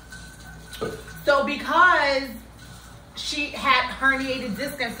 So because she had herniated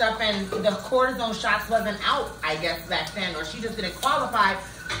disc and stuff and the cortisone shots wasn't out, I guess, back then, or she just didn't qualify,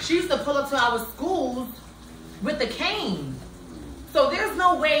 she used to pull up to our schools with the cane. So there's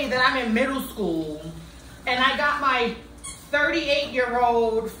no way that I'm in middle school and I got my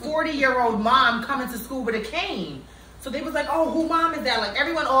 38-year-old, 40-year-old mom coming to school with a cane. So they was like, oh, who mom is that? Like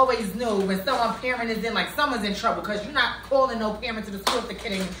everyone always knew when someone parent is in, like someone's in trouble because you're not calling no parent to the school if the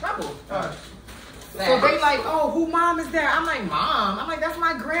kid ain't in trouble. So they like, oh, who mom is that? I'm like, mom. I'm like, that's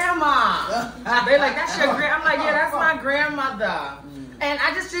my grandma. They like, that's your grand. I'm like, yeah, that's my grandmother. And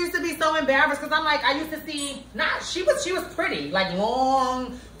I just used to be so embarrassed because I'm like, I used to see, she was pretty, like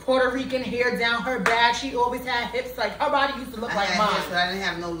long Puerto Rican hair down her back. She always had hips, like her body used to look like mine. But I didn't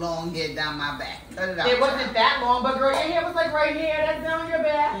have no long hair down my back. Cut it out. It wasn't that long, but girl, your hair was like right here. That's down your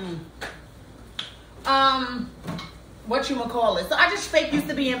back. Whatchamacallit. So I just fake used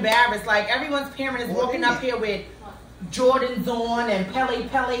to be embarrassed. Like everyone's parent is walking up here with Jordans on and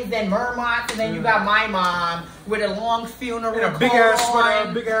Peles and Mermots, and then you got my mom with a long funeral And a coat big ass on,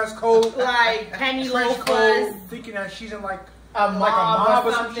 sweater, big ass coat, like penny trench loafers, coat, thinking that she's in like a mob,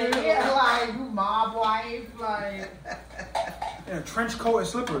 or some something. shit. Yeah, like you mob wife, like And a trench coat and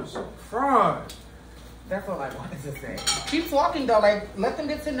slippers. Fraud. that's all I wanted to say. Keep talking though, like let them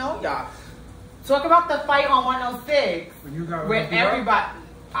get to know y'all. Talk about the fight on 106 When you got with beat up? everybody.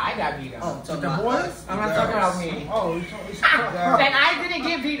 I got beat up. Oh, talking The about boys? us, I'm the not talking girls. about me. Oh, you talking Then I didn't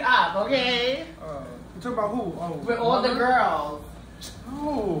get beat up, okay? you talking about who? Oh, With all the mother? girls.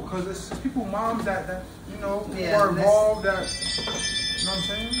 No, because it's people, moms that you know, Yeah, were let's- involved that, you know what I'm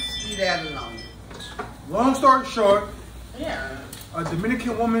saying? Leave that alone. Long story short, Yeah. a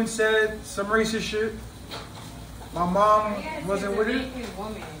Dominican woman said some racist shit. My mom wasn't with it.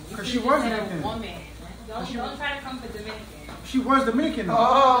 Because she was Dominican. Don't try to come for Dominican. She was Dominican though.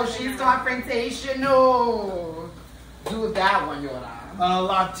 Oh, she's confrontational. Do that one, Yoda. A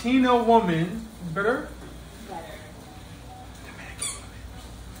Latina woman, better,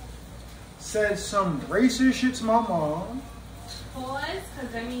 said some racist shit to my mom. Pause,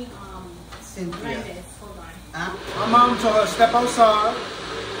 because let me run Cynthia. this. Hold on. Huh? My mom told her to step outside.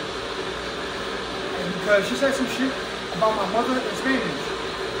 And because she said some shit about my mother in Spanish.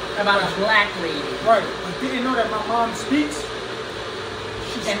 About a black lady. Right. But didn't know that my mom speaks. She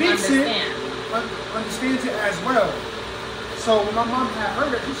And speaks understand. it, understands it as well. So when my mom had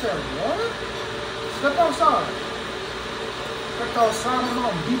heard it, she said, what? Step outside. Stepped outside, my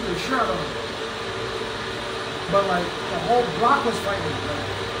mom beat the shit out of her. But like, the whole block was fighting. Like,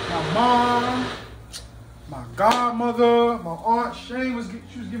 my mom, my godmother, my aunt Shane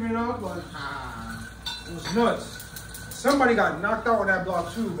she was giving it up. Like, it was nuts. Somebody got knocked out on that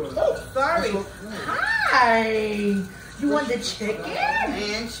block too, but. Oh, sorry. Hi. You want the chicken?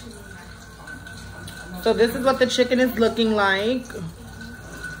 And So this is what the chicken is looking like.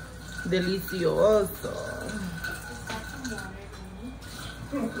 Delicioso.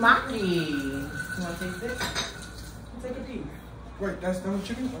 Maki. You want to taste it? Take a piece. Wait, that's done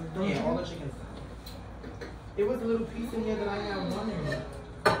chicken? Yeah, all the chickens. It was a little piece in here that I had one in it.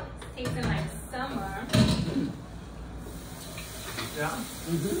 Tasting like summer. Yeah.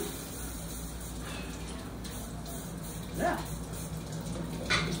 yeah.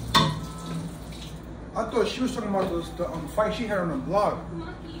 I thought she was talking about the fight she had on the block.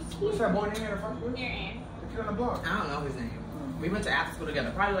 What's that boy name in the fight with? Here, The kid on the block. I don't know his name. We went to after school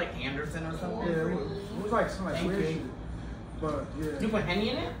together. Probably like Anderson or something. Yeah, it was like some like Thank weird you. shit. But yeah, You it put Henny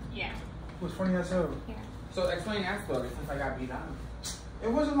in it? Yeah. was funny as hell. So explain that story since I got beat up.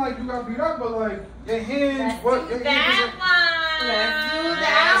 It wasn't like you got beat up, but like your hands. Let's What? do Your that one. Let's do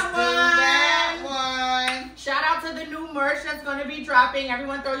Let's do that that one. Shout out to the new merch that's going to be dropping.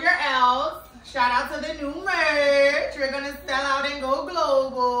 Everyone throw your L's. Shout out to the new merch. We're going to sell out and go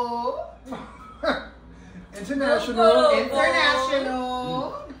global. International. Go, go.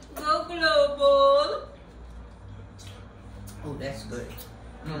 International. Go global. Oh, that's good.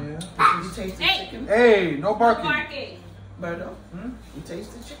 Oh, yeah. You taste the Hey. chicken? Hey, no No barking. barking. Berto? Hmm? You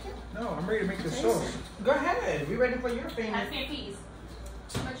taste the chicken? No, I'm ready to make the Taste sauce. it. Go ahead. We ready for your That's famous. your piece.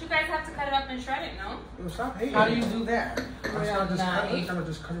 But you guys have to cut it up and shred it, no? Yo, stop hating. How do you do that? I'm trying to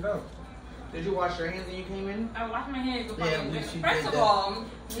just cut it out. Did you wash your hands when you came in? I wash my hands before Yeah, you we do. should First do of that. all,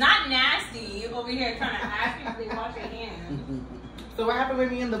 not nasty over here trying to ask you if they wash their hands. So what happened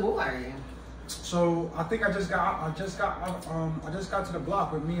with me and the boy? So I think I just got to the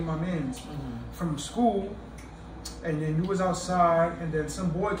block with me and my mans from school, and then you was outside, and then some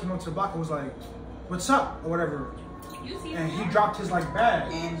boy came up to the block and was like, "What's up?" or whatever, You see and he that? dropped his like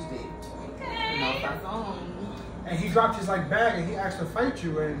bag, And did. Okay. and he dropped his like bag, and he asked to fight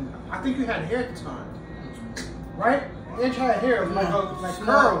you, and I think you had hair at the time, right? Ange had hair like curls,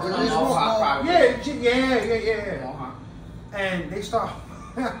 No, really no, small. no. Yeah. And they start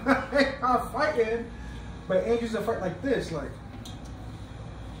fighting, but Ange used to fight like this, like.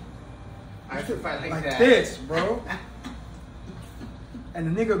 I used to fight like that. this, bro.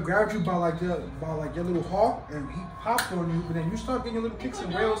 And the nigga grabbed you by like your little hawk, and he popped on you. But then you start getting your little kicks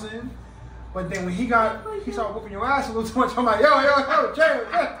and rails in. But then when he started whooping your ass a little too much. I'm like, yo, chill.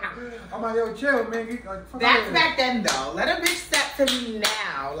 I'm like, yo, chill, man. Like, fuck That's out back then though. Let a bitch step to me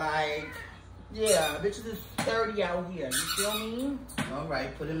now. Like, yeah, bitches is 30 out here. You feel me? All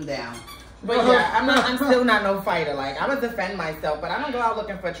right, put him down. But yeah, I'm still not no fighter. Like, I would defend myself, but I don't go out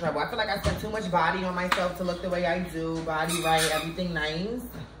looking for trouble. I feel like I spend too much body on myself to look the way I do. Body right, everything nice.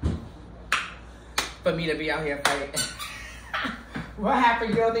 For me to be out here fighting. What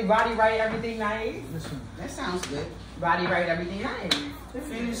happened, girl? They body right, everything nice? Listen, That sounds good. Body right, everything nice.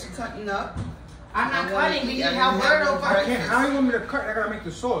 Finish cutting up. I'm not I wanna cutting. We eat- need I how wanna have Birdo no I cuts. can't. How you want me to cut? I gotta make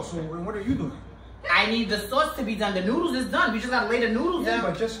the sauce. So what are you doing? I need the sauce to be done. The noodles is done. We just gotta lay the noodles Yeah,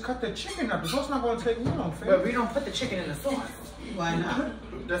 down. but just cut the chicken up. The sauce not gonna take long, fam. But we don't put the chicken in the sauce. Why not?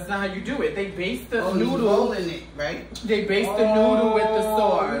 That's not how you do it. They base the Oh, you noodle. rolling it, right? They base the noodle with the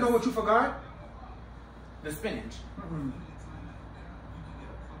sauce. You know what you forgot? The spinach.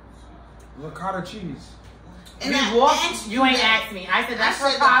 Ricotta cheese. And I We walked. asked You ain't that. asked me. I said that's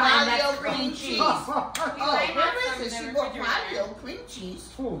I said the ricotta and that's paleo cream cream cheese. cheese. Oh, Like, Where is some it? She in the bought refrigerator. paleo cream cheese.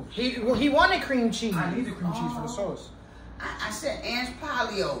 Food. He wanted cream cheese. I need the cream cheese for the sauce. I said Aunt's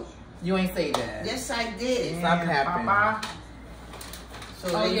paleo. You ain't say that. Yes, I did. Stop And capping. Papa. So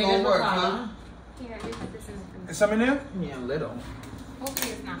Oh, they yeah, gonna there's work, ricotta. huh? Yeah, you put this in the Is some in there? Yeah, little.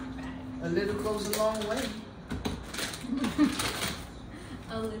 Hopefully it's not bad. A little goes a long way.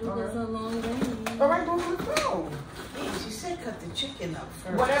 A little goes a long way. All right, let's go. Damn, she said cut the chicken up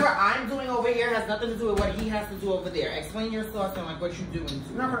first. Whatever I'm doing over here has nothing to do with what he has to do over there. Explain your sauce and like what you're doing.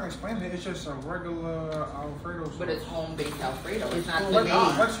 You're not gonna explain it. It's just a regular Alfredo sauce. But it's home-based Alfredo. It's not Home the made.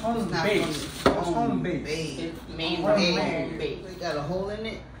 made. What's home It's not based? home- What's home based? It's made Home from made. home-based. They got a hole in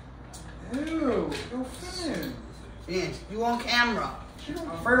it. Ew, yo, fam. Yes, you on camera.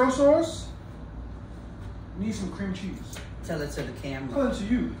 Alfredo sauce. Need some cream cheese. Tell it to the camera. Tell it to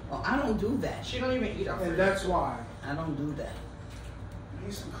you. Oh, I don't do that. She don't even eat Alfredo. And that's why. I don't do that.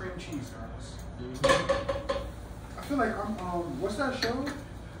 Need some cream cheese, guys. I feel like I'm what's that show?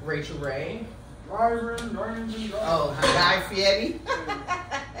 Rachel Ray. Ryan. Oh, Guy Fieri?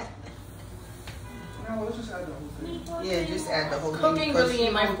 No, let's just add the whole thing. Yeah, just add the whole thing. Cooking because really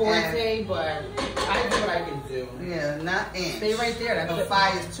ain't my you don't add- forte, but I do what I can do. Yeah, not ants. Stay right there. That's The it.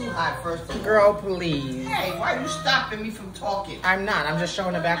 fire's too hot, first of all. Girl, please. Hey, why are you stopping me from talking? I'm not. I'm just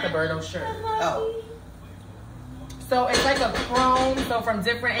showing the back of Birdo's shirt. Oh. So it's like a chrome. So from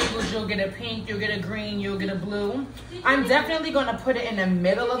different angles, you'll get a pink, you'll get a green, you'll get a blue. I'm definitely going to put it in the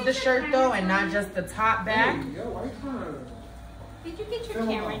middle of the shirt, though, and not just the top back. Hey, yo, why you trying to Did you get your fill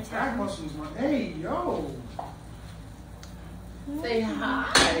camera my in back time? muscles, man? Hey, yo. Say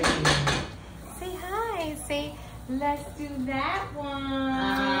hi. Say hi. Say, let's do that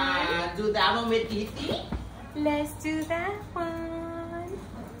one. Do that one with Titi. Let's do that one.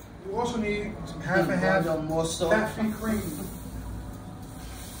 You also need some half and half No more salt. fat-free cream.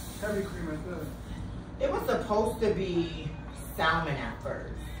 Heavy cream right there. It was supposed to be salmon at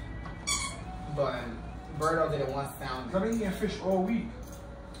first, but Birdo didn't want salmon. I've been eating fish all week.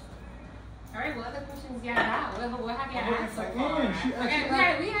 All right, what other questions y'all got? What have y'all asked so Like, far? man, she Okay,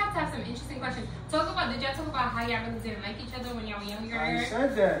 asked- we have to have some interesting questions. Did y'all talk about how y'all really didn't like each other when y'all were younger? I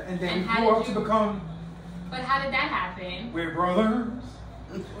said that, and then And we how grew did up to you- become But how did that happen? we're brothers.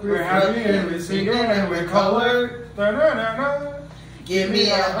 We're happy and we're single and we're colored. Da-da-da-da. Give me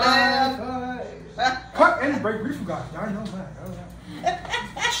a hug. Cut and break. We forgot. Y'all know that.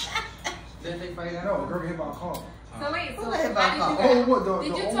 Did they fight out? No, a girl get hit by a car. So wait, so Who let him how back did up? you Oh, guys, what the did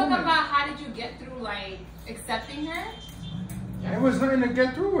you old talk woman. about how did you get through like accepting her? There was nothing to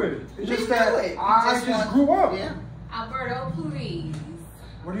get through it. It's We just knew that it. We I just just want- grew up. Yeah. Alberto, please.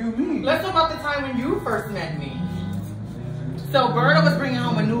 What do you mean? Let's talk about the time when you first met me. So Birdo was bringing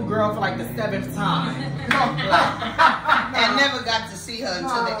home a new girl for like the 7th time. And never got to see her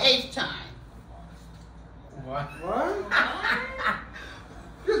until the 8th time. What? What?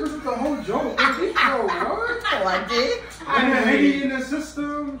 This was the whole joke. Yo, what? Oh, I did? And the lady in the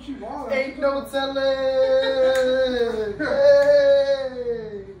system, she wild. Ain't no telling.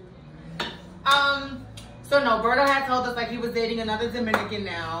 Hey. So no, Birdo had told us like he was dating another Dominican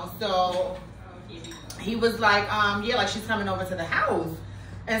now. So he was like, yeah, like she's coming over to the house.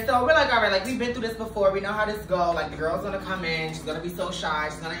 And so we're like, all right, like we've been through this before. We know how this go. Like the girl's gonna come in. She's gonna be so shy.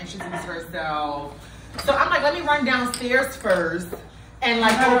 She's gonna introduce herself. So I'm like, let me run downstairs first and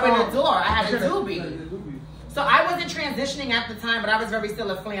like open the door. I had a doobie. So I wasn't transitioning at the time, but I was very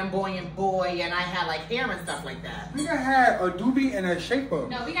still a flamboyant boy, and I had like hair and stuff like that. Nigga had a doobie and a shaper.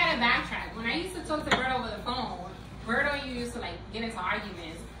 No, we gotta backtrack. When I used to talk to Berto over the phone, Berto and you used to like get into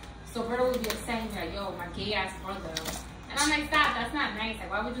arguments. So Berto would be upset and be like, yo, my gay ass brother. And I'm like, stop, that's not nice. Like,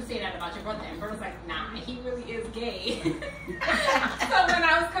 why would you say that about your brother? And Berto's like, nah, he really is gay. So when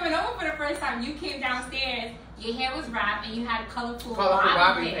I was coming over for the first time, you came downstairs, your hair was wrapped, and you had colorful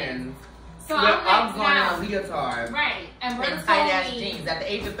bobby pins. So Yeah, I'm I'm like, going nah. in a leotard. Right. And And Berto tight ass told me, jeans at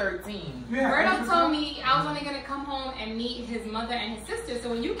the age of 13. Berto told me I was only gonna come home and meet his mother and his sister. So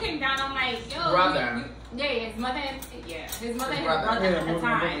when you came down, I'm like, yo, Brother. yeah, his mother and his brother. brother Yeah, at the my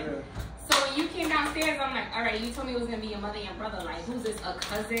time. brother, So when when you came downstairs, I'm like, all right, you told me it was gonna be your mother and your brother. Like, who's this? A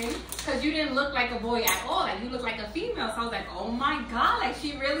cousin? Because you didn't look like a boy at all. Like, you look like a female. So I was like, oh my god, like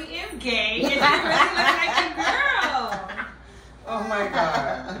she really is gay. And she really looks like a girl. Oh my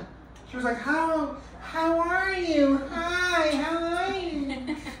god. She was like, how are you? Hi, how are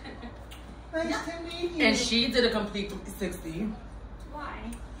you? Nice to meet you. And she did a complete 360.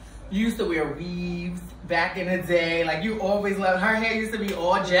 Why? You used to wear weaves back in the day. Like, you always loved her hair. Used to be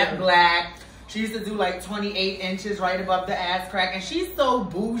all jet black. She used to do like 28 inches right above the ass crack. And she's so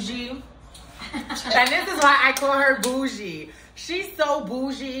bougie. And this is why I call her bougie. She's so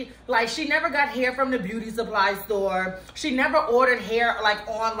bougie. Like, she never got hair from the beauty supply store. She never ordered hair like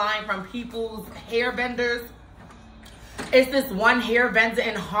online from people's hair vendors. It's this one hair vendor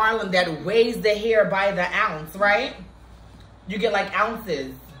in Harlem that weighs the hair by the ounce, right? You get like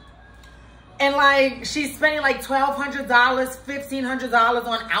ounces. And like, she's spending like $1,200, $1,500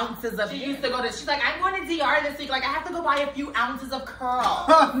 on ounces of hair. She used to go to, she's like, I'm going to DR this week. Like, I have to go buy a few ounces of curl.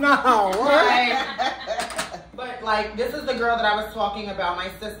 Oh, no, what? Like, but like, this is the girl that I was talking about, my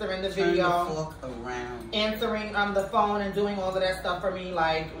sister in the video. Turn the fork around. Answering the phone and doing all of that stuff for me.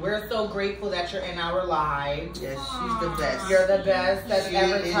 Like, we're so grateful that you're in our lives. Yes, she's the best. You're the best that's She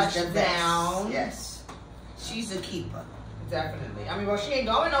ever is touched the best. down. Yes. She's a keeper. Definitely. I mean, well, she ain't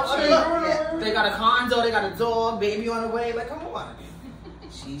going nowhere. She ain't going nowhere. They got a condo, they got a dog, baby on the way. Like, come on.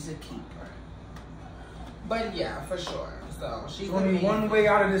 She's a keeper. But yeah, for sure. So she's There's only amazing. one way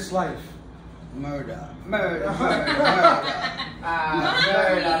out of this life. Murder. Murder.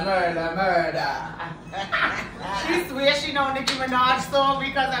 Murder. Murder. Murder. She swears she know Nicki Minaj song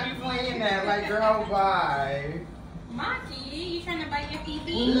because I be playing that. Like, girl, why? Maki, you trying to bite your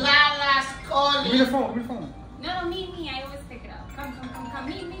pee-pee? Lala's Give me calling. the phone. Give me the phone. No, me. I always pick it up. Come.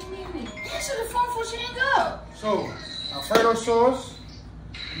 Me. Answer the phone before she hang up. So, Alfredo sauce.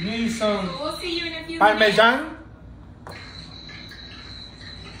 Need some We'll see you in a few Parmesan.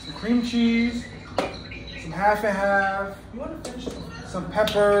 Some cream cheese. Some half and half. You want to finish it? Some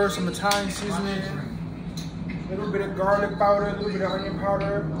pepper. Some Italian seasoning. A little bit of garlic powder. A little bit of onion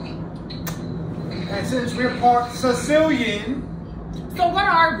powder. And since we're part Sicilian, So what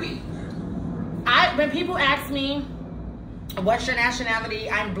are we? When people ask me, what's your nationality?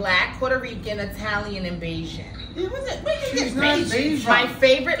 I'm Black, Puerto Rican, Italian, and Bayesian. she's not Asian. My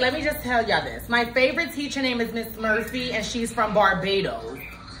favorite, let me just tell y'all this. My favorite teacher name is Miss Murphy, and she's from Barbados.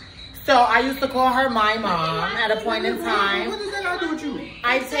 So I used to call her my mom at a point in What time. does that got to do with you?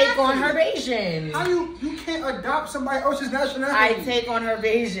 I take on her Bayesian. How you can't adopt somebody else's nationality? I take on her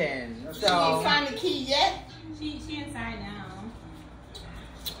Bayesian. You ain't So find the key yet? She inside now.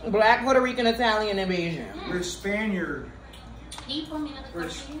 Black, Puerto Rican, Italian, and Bayesian. We're Spaniard. Can you put me another We're,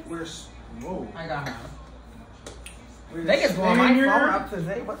 cup, please? we're, whoa. I got her. We're They just blowing my Spaniard, phone up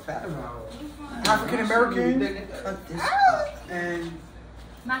today. What's that about? African American, Cut this up. and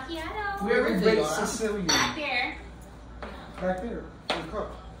Macchiato. Where is great it? Sicilian. Back there. Back there. In the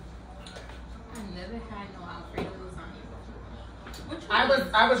cup. I never had no Alfredo lasagna. Which I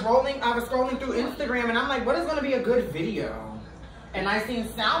was scrolling through Instagram and I'm like, what is gonna be a good video? And I seen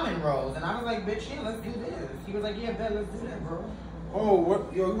salmon rolls and I was like, bitch, yeah, let's do this. He was like, yeah, bet, let's do that, bro. Oh,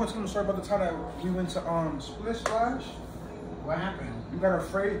 what? Yo, you want to tell me a story about the time that we went to Split Splash? What happened? You got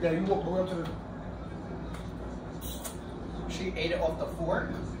afraid that you walked away up to the. She ate it off the fork.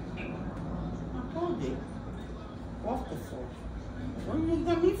 I told you. Off the fork. What do you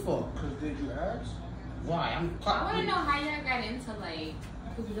got me for? Cause did you ask? Why? I want to know how y'all got into like,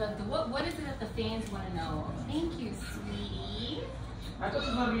 what is it that the fans want to know? Thank you, sweetie. I thought it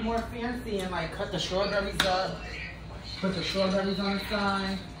was gonna be more fancy and like cut the strawberries up, put the strawberries on the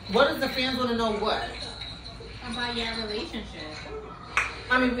side. What does the fans want to know? What? About your relationship.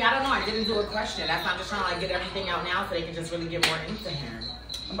 I mean, I don't know. I didn't do a question. That's why I'm just trying to like get everything out now so they can just really get more into him.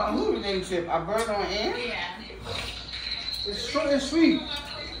 About who relationship? I burned on air? Yeah. It's short and sweet.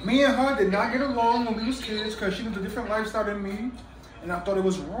 Me and her did not get along when we was kids because she lived a different lifestyle than me, and I thought it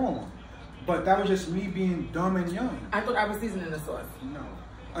was wrong. But that was just me being dumb and young. I thought I was seasoning the sauce. No. Did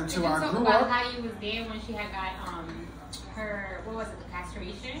Until you I talk grew about up. how you was there when she had got her, what was it, the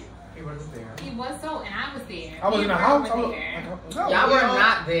castration? He wasn't there. He was so, and I was there. I was Me in the and house. Bert I were was, there. no, Y'all we were all-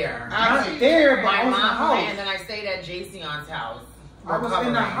 not there. Not there, but My I was in the mom house. and then I stayed at Jayceon's house. I was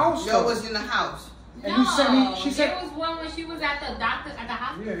in the house. Yo was in the house. And you sent me. She there said. was one when she was at the doctor at the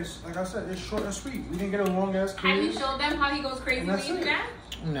hospital. Yeah, it's, like I said, it's short and sweet. We didn't get along as Have you kids. showed them how he goes crazy And when that's you do it. that?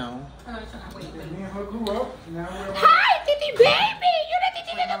 No. Oh, wait. Me and her grew up. Now we're Hi, Titi baby. You the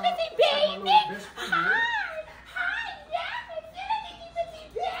Titi little Titi baby. Hi. Hi, yes, it's you the Titi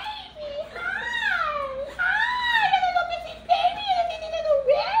Titi baby. Hi. Hi, the little Titi baby. The Titi little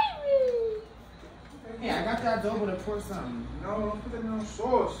baby. pour some. No, don't put that in no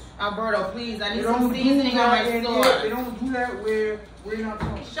sauce. Alberto, please. I need They some don't do seasoning on my that. sauce. They don't do that where you're not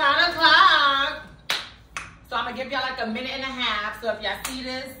talking. Shot o'clock. So I'm gonna give y'all like a minute and a half. So if y'all see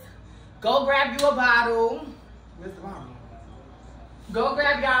this, go grab you a bottle. Where's the bottle? Go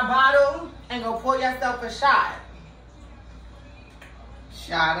grab y'all a bottle and go pour yourself a shot.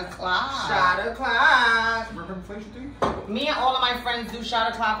 Shot o'clock. Shot o'clock. American inflation thing? Me and all of my friends do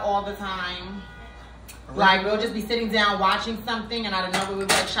shot o'clock all the time. Like we'll just be sitting down watching something and out of nowhere we'll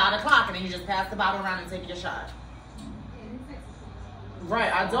be like shot o'clock and then you just pass the bottle around and take your shot.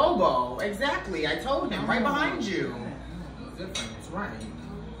 Right, adobo. Exactly. I told him. Right behind you. Difference, right.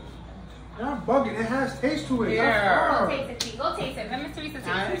 You're not bugging. It has taste to it. Yeah. Go taste it, T. Go taste it. Let Miss Teresa taste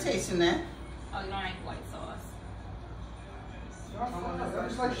it. I'm tasting that. Oh, you don't like white sauce?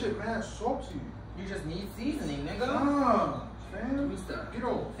 It's like shit, man. Salty. You just need seasoning, nigga. Nah, fam. Stop. Get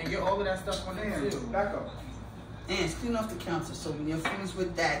off. And get all of that stuff on it Fam, too. back up. And clean off the counter so when you're finished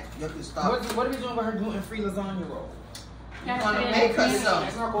with that, you can start. What are we doing with her gluten-free lasagna roll? You want to make her some.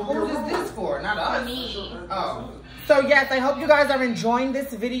 Who is this for? Not For us. me. Oh. So yes, I hope you guys are enjoying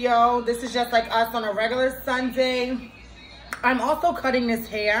this video. This is just like us on a regular Sunday. I'm also cutting this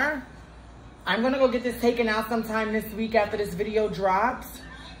hair. I'm gonna go get this taken out sometime this week after this video drops.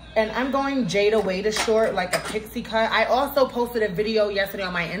 And I'm going Jada Waiter short, like a pixie cut. I also posted a video yesterday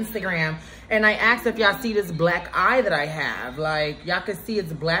on my Instagram and I asked if y'all see this black eye that I have. Like, y'all can see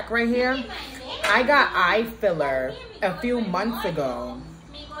it's black right here. I got eye filler a few months ago.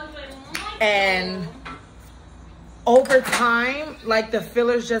 And over time, like the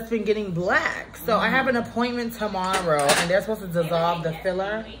filler's just been getting black. So I have an appointment tomorrow and they're supposed to dissolve the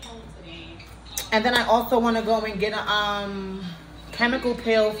filler. And then I also want to go and get a chemical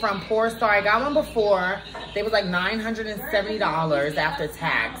peel from Porstar. I got one before. They was like $970 after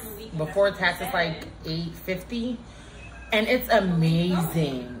tax. Before tax, it's like $850. And it's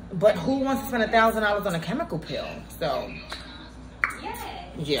amazing. But who wants to spend $1,000 on a chemical peel? So,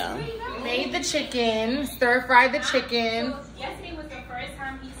 yeah. Made the chicken, stir-fried the chicken. So yesterday was the first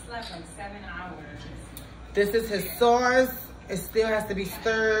time he slept like 7 hours. This is his sauce. It still has to be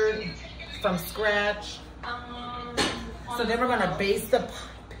stirred from scratch. So then we're gonna baste the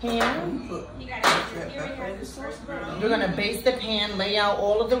pan. You gotta We're gonna baste the pan, lay out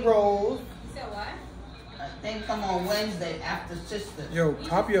all of the rolls. So what? I think come on Wednesday after sister. Yo,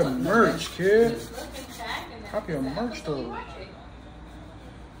 cop your merch, kid. Just look and check and then Cop your that's merch, when you though. watch it.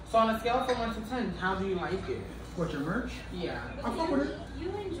 So on a scale from 1 to 10, how do you like it? What, your merch? Yeah. I fuck with it. You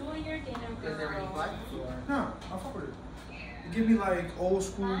enjoy your dinner, girl. Is there any flex or? No, I fuck with it. It give me like old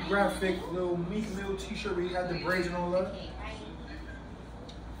school graphic little Meek Mill t-shirt where he had the braids and all that. Okay, bye.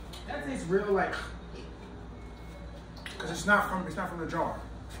 That tastes real like. Cause it's not from the jar.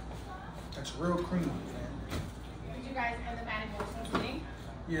 That's real creamy, man. Did you guys end up adding more seasoning?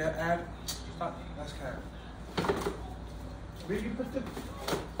 Yeah, add. Stop. That's cat. Where you put the?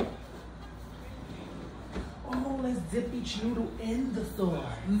 Oh, let's dip each noodle in the sauce.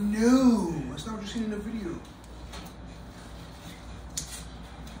 No, that's not what you seen in the video.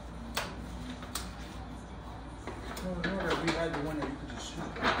 No, we had the one that you could just shoot.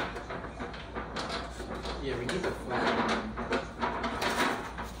 Yeah, we get the flavor.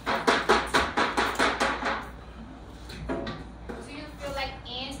 Do you feel like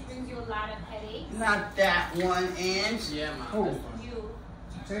ants brings you a lot of headaches? Not that one, and Yeah, man. Oh. This one. You.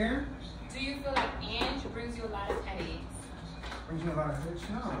 Say here? Do you feel like ants brings you a lot of headaches? Brings me a lot of hits.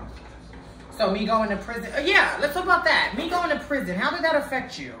 No. So me going to prison. Yeah, let's talk about that. Me going to prison. How did that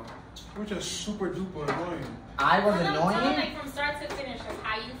affect you? Which is super duper annoying. I was Tell them, annoying. like from start to finish, like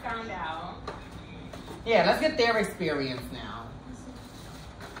how you found out. Yeah, let's get their experience now.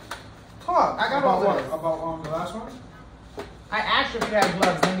 Talk. I got About all what? of this. About the last one? I asked you if you had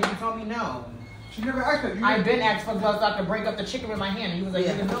gloves, and you told me no. She never asked that. You I've didn't- been asked for gloves so I could break up the chicken with my hand. He was like,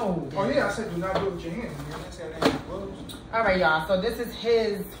 Yeah. nigga, no. Oh yeah, I said do not do it with your hands. You didn't say I didn't have gloves. All right, y'all. So this is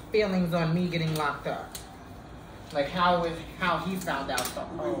his feelings on me getting locked up. Like how he found out stuff.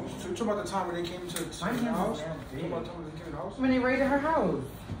 Oh, so talk about the time when they came to My the hands are house. damn Talk big. about the time when they came to the house. When they raided her house.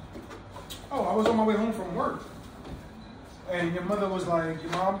 Oh, I was on my way home from work. And your mother was like,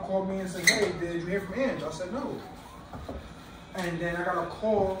 your mom called me and said, hey, did you hear from Ange? I said, no. And then I got a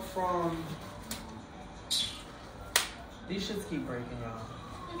call from... These shits keep breaking, y'all.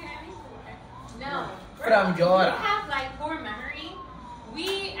 No. From your- We have like poor memory.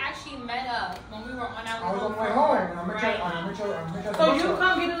 We actually met up when we were on our way I was on home my way from home. work. And I met Right. you at the So bus you stop.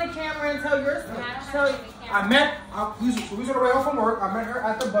 come get in the camera and tell your And I don't tell. have to be I camera. met, we was on the way home from work. I met her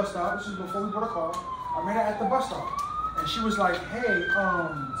at the bus stop. This is before we bought a car. I met her at the bus stop. And she was like, hey, Do you want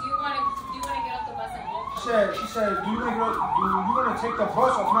to get off the bus and walk She said, do you want to take the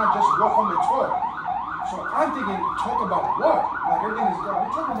bus or not just walk home and talk? So I'm thinking, talk about what? Like everything is gone. We're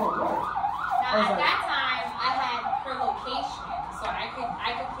talking about what? Now at that time, I had her location, so I could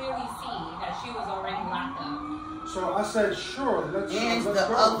clearly see that she was already locked up. So I said, sure, let's the go.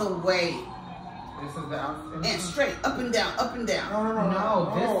 other way. This is the outside. And straight, up and down, up and down.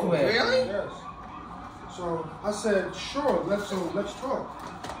 No, this way. Really? Yes. So I said, sure, let's talk.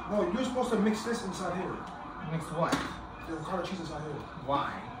 No, you're supposed to mix this inside here. Mix what? The ricotta cheese inside here.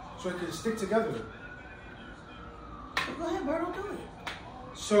 Why? So it can stick together. So go ahead, Berto, do it.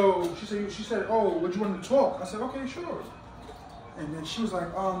 So she said, oh, would you want to talk? I said, okay, sure. And then she was like,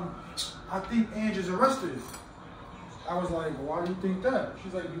 I think Ange is arrested. I was like, why do you think that?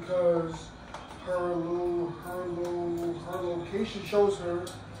 She's like, because her location shows her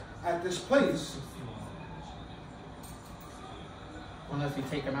at this place. Unless we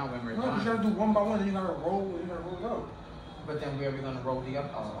take them out when we're No, done. you gotta do one by one, then you gotta roll it out. But then where are we gonna roll the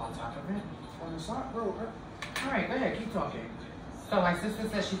up on top of it? On the side, bro. Alright, go ahead, keep talking. So my sister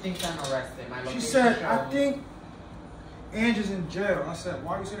says she thinks I'm arrested. My She location said, I shows- think Ange is in jail. I said,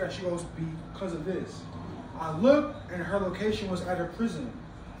 why do you say that? She goes, because of this. I looked and her location was at a prison.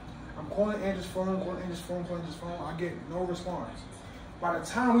 I'm calling Ange's phone, calling Ange's phone. I get no response. By the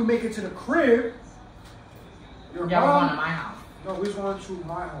time we make it to the crib, your Yeah, we're mom... going to my house. No, we're going to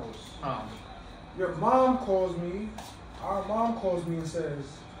my house. Oh. Your mom calls me. Our mom calls me and says,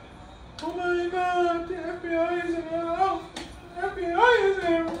 oh my God, the FBI is in the house. The FBI is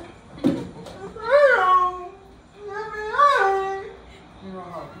in. FBI. You know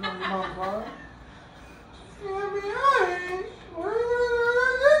how? You know your mom cried? The FBI.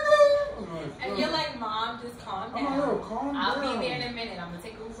 And you're like, Mom, just calm down. I'm like, yo, calm I'll down. be there in a minute. I'm gonna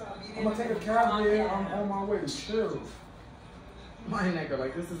take Uber. I'll be there. I'm gonna take a cab there. I'm on my way. Chill. My nigga,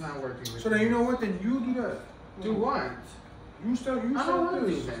 like this is not working with So then you know what? Then you do that. Do what? You still I don't want to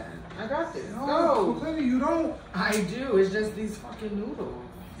do this. that. I got this. No, Go. clearly you don't. I do. It's just these fucking noodles.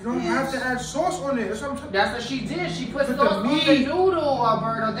 You don't have to add sauce on it. That's what I'm talking. That's what she did. She put Put sauce the on the meat. noodle,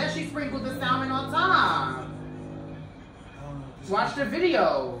 Alberto. Then she sprinkled the salmon on top. Watch the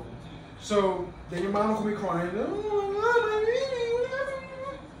video. So then your mom will be crying. I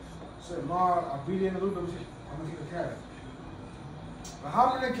said, Ma, I'll be there in a little bit. I'm gonna take a cab. I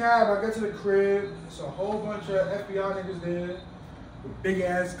hop in the cab. I get to the crib. It's a whole bunch of FBI niggas there with big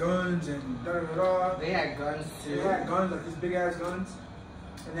ass guns and da da da da. They had guns too. They had guns, like these big ass guns.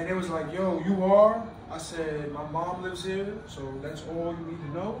 And then it was like, yo, you are? I said, my mom lives here, so that's all you need to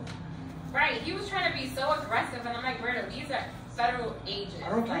know. Right. He was trying to be so aggressive, and I'm like, Berto, these are federal agents. I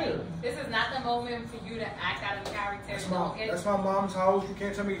don't like, care. this is not the moment for you to act out of character. That's my mom's house. You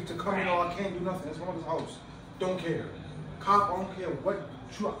can't tell me to come in or I can't do nothing. That's my mom's house. Don't care. Cop, I don't care what.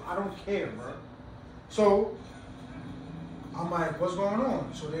 I don't care, bro. So I'm like, what's going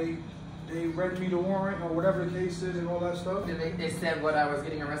on? So they read me the warrant or whatever the case is and all that stuff. Did they said what I was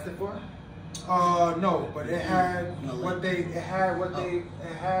getting arrested for? No, but it had what they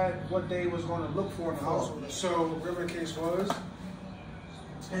was going to look for in the house. So whatever the case was.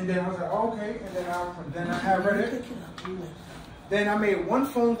 And then I was like, oh, okay. And then I had read it. Then I made one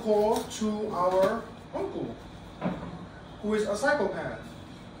phone call to our uncle, who is a psychopath.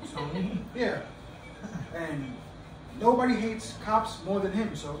 Tony? Yeah. And nobody hates cops more than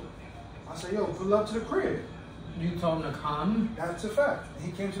him. So I said, yo, good luck to the crib. You told him to come? That's a fact. And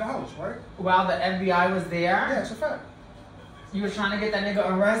he came to the house, right? While the FBI was there? Yeah, it's a fact. You were trying to get that nigga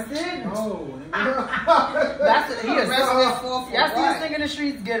arrested? No. That's he is Arrested for Yes, what? this nigga in the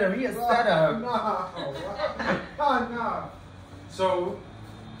streets get him. He is set up. Nah. So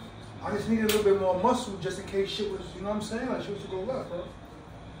I just needed a little bit more muscle just in case shit was, you know what I'm saying? Like shit was to go left, bro.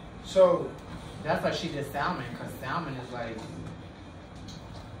 So That's why she did salmon, because salmon is like.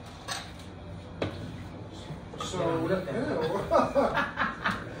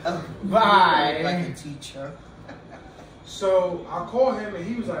 Bye. Like a teacher. So I called him and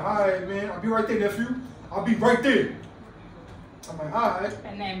he was like, all right, man, I'll be right there, nephew. I'll be right there. I'm like, all right.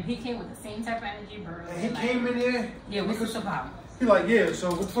 And then he came with the same type of energy, bro. And he came in there. Yeah, what's this about? He like, yeah, so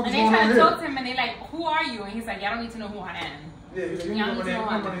what the fuck And is they going try on to here? talk to him, and they like, who are you? And he's like, y'all don't need to know who I am. Yeah, he's like, you Y'all know need my to name, know you know who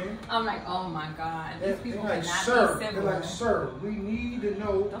I my am. name. I'm like, oh my God. These people They're like, cannot sir, be civil. they're like, sir, we need to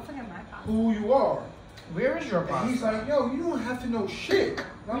know Don't forget my pop. who you are. Where is your And pasta? he's like, yo, you don't have to know shit.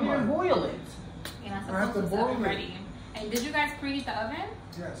 You I'm didn't like, boil it. You're not I have supposed to to boil have it. it ready. And did you guys preheat the oven?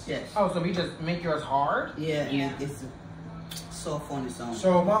 yes. Yes. Oh, so we just make yours hard? Yeah, Yeah. and it's soft on its own.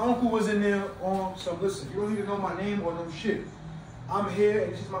 So my uncle was in there on, so listen, you don't need to know my name or no shit. I'm here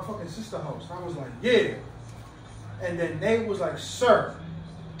and this is my fucking sister house. I was like, yeah. And then they was like, sir,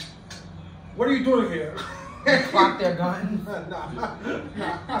 what are you doing here? Clock their gun. Nah.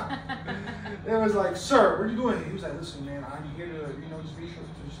 It was like, sir, what are you doing here? He was like, listen, man, I'm here to, just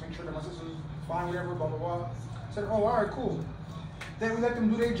make sure that my sister's fine, whatever, blah, blah, blah. I said, oh, all right, cool. Then we let them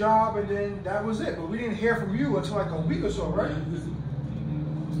do their job, and then that was it. But we didn't hear from you until like a week or so, right?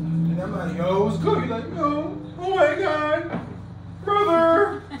 And I'm like, yo, it was good. He's like, no, oh my God,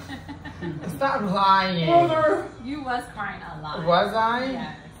 brother. Stop lying. Brother. You was crying a lot. Was I?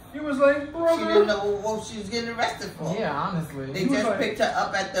 Yes. He was like, brother. She didn't know what she was getting arrested for. Yeah, honestly. They He was just like- picked her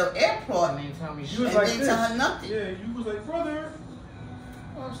up at the airport And they tell me He shit. was and like didn't tell her nothing. Yeah, you was like, brother.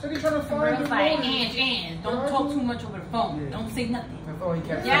 I'm steady trying to And find Berto's the like, money. Ange, don't talk too much over the phone. Yeah. Don't say nothing. That's all he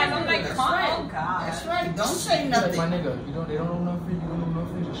kept Yeah, saying. I'm like, That's come right. on, God. That's right. Don't say He's like, my nothing. nigga, they don't know nothing, you don't know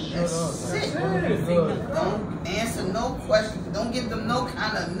nothing, just shut That's up. it. Like, what is good? Don't answer no questions. Don't give them no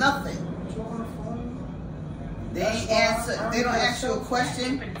kind of nothing. Talk on the phone. They ain't answer. They don't ask you a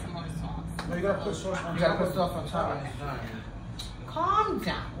question. Put in some more songs. No, you gotta put sauce on You gotta top put stuff on top of his Calm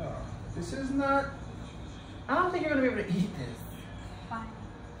down. This is not. I don't think you're gonna be able to eat this. Why?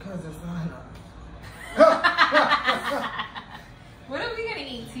 Because it's not enough. What are we gonna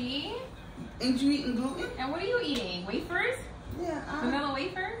eat? Tea? Ain't you eating gluten? And what are you eating? Wafers? Yeah. Vanilla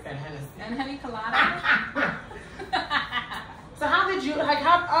wafers? And Hennessy. And honey colada? So how did you, like,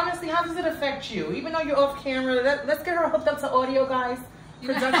 honestly, how does it affect you? Even though you're off camera, let's get her hooked up to audio, guys.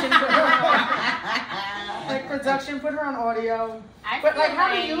 Production, put her on, like, production, put her on audio. But, like,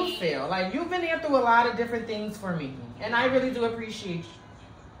 how do you feel? Like, you've been there through a lot of different things for me. And I really do appreciate you.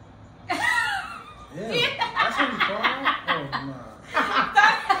 Yeah. That's what he's called. Oh, nah.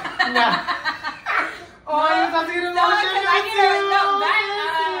 No. Oh, you about to get emotional?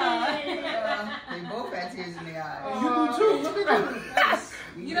 They both had tears in their eyes. You do too. Look at that.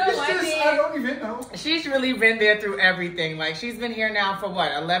 You know It's what, just, man? I don't even know. She's really been there through everything. Like, she's been here now for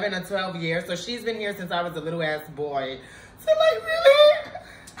what, 11 or 12 years? So she's been here since I was a little ass boy. So, like, really?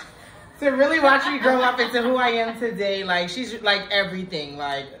 To really watch me grow up into who I am today, like, she's like everything,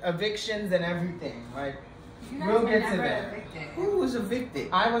 like evictions and everything. Like, we'll get to that. Evicted. Who was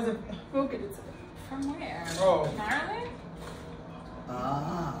evicted? We'll get into that. From where? Oh. Maryland?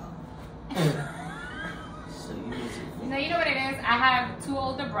 Ah. So you was No, you know what it is? I have 2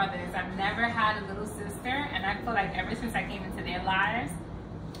 older brothers. I've never had a little sister, and I feel like ever since I came into their lives,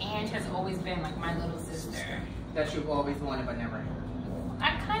 Ange has always been like my little sister. That you've always wanted but never had.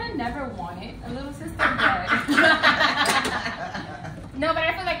 I kind of never wanted a little sister, but no, but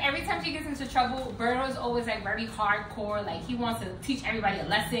I feel like every time she gets into trouble, Berto's always like very hardcore. Like he wants to teach everybody a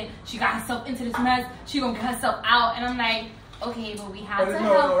lesson. She got herself into this mess. She gonna get herself out, and I'm like, okay, but we have to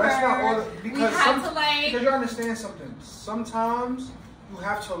help her. That's not all. We Because have to like. because you understand something. Sometimes you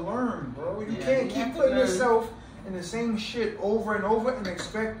have to learn, bro. You Yeah, can't you keep have to putting learn. yourself in the same shit over and over and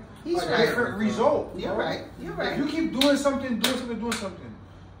expect He's a right. different result. You're bro. right. You're If right. you keep doing something,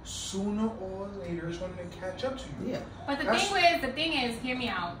 sooner or later it's going to catch up to you. Yeah. But the That's- thing is, hear me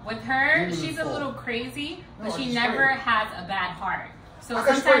out. With her, Mm, she's a full. little crazy, but No, she just never spray it. has a bad heart. So I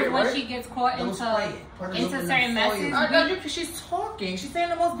can spray sometimes it, when right? she gets caught Don't spray it. Put it into in the certain foil. messes, She's talking. She's saying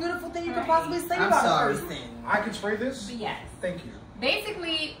the most beautiful thing you could Right. possibly say I'm about sorry. a person. I can spray this? yes. Thank you.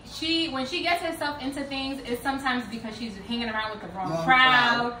 Basically, when she gets herself into things, it's sometimes because she's hanging around with the wrong Wrong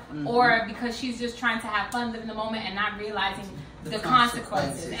crowd, crowd. Mhm. or because she's just trying to have fun, live in the moment, and not realizing the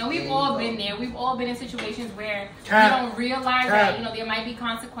consequences. And we've There all you been go. there. We've all been in situations where Cap. we don't realize Cap. that there might be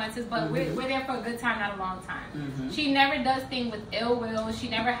consequences, but we're there for a good time, not a long time. Mhm. She never does things with ill will. She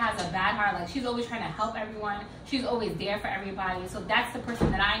never has a bad heart. Like she's always trying to help everyone. She's always there for everybody. So that's the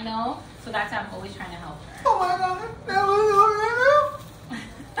person that I know. So that's how I'm always trying to help her. Oh my god, that was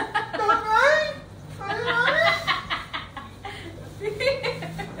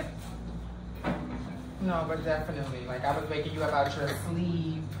No, but definitely. Like, I was waking you up out your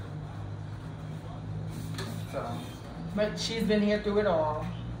sleep. So, but she's been here through it all.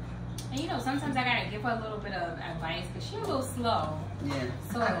 And sometimes I gotta give her a little bit of advice because she's a little slow. Yeah.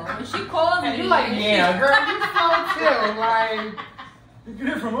 So when she calls And me, you like, yeah, girl, you slow too. Like, You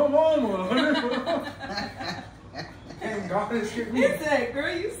get it from her mama. Thank God it's getting me. He said,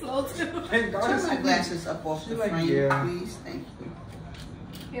 "Girl, you slow too." Thank God Turn it's my getting me. glasses up off the She like, frame, yeah. please. Thank you.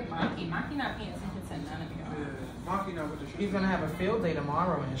 Get Maki. Maki not paying attention to none of Yeah, y'all. Maki not with the shit. he's gonna have a field day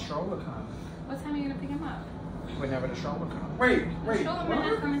tomorrow when his stroller comes. What time are you gonna pick him up? Whenever the stroller comes. Wait. Sure, might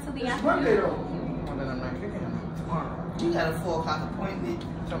not come until the It's Monday though. afternoon. Well, then I'm not picking him up tomorrow. You got a 4 o'clock appointment.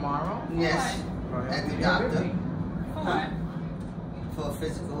 Tomorrow? Yes. Oh, yeah. At the Yeah, doctor. really. For what? For a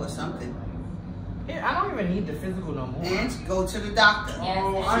physical or something. Yeah, I don't even need the physical no more. And go to the doctor. Yes,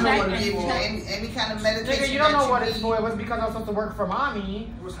 Oh, and I know check what and it Give you check. any kind of medication. Nigga, you don't know that what you it's need. for. It was because I was supposed to work for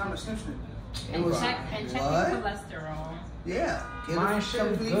mommy. It was time to snip snip. And was check your what? cholesterol. Yeah. Get My a shit is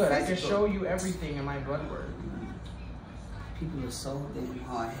complete good. I can physical. show you everything in my blood work. People are so damn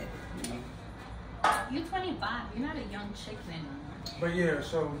hard-headed, you know? You're 25. You're not a young chick anymore. But yeah,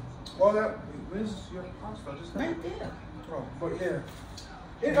 so all that. Where's your pasta? Just Right there. Oh, but yeah, it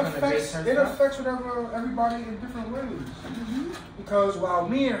You're gonna bake affects her it stuff? affects whatever everybody in different ways. Because while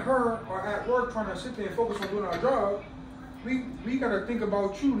me and her are at work trying to sit there and focus on doing our job, we gotta think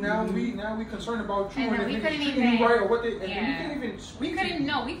about you now. We concerned about you And then if we they couldn't treating even- you right or what they. And yeah. we couldn't even.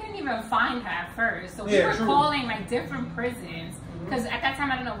 We couldn't even find her at first. So we Yeah, were true. calling like different prisons. Because at that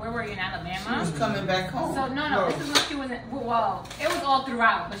time, I don't know, where were you in She Alabama? was coming back home. So no, this is when she was in, well, it was all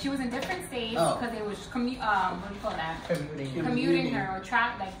throughout, but she was in different states Oh. because it was what do you call that? Commuting. Commuting her or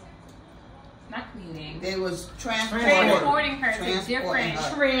not commuting. They was Transporting her to Transporting different.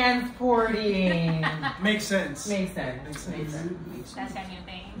 her. Transporting. Makes sense. Makes sense. Makes sense. That's that new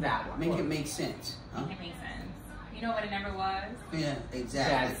thing. That one. Make it make sense. Huh? It makes sense. You know what it never was? Yeah,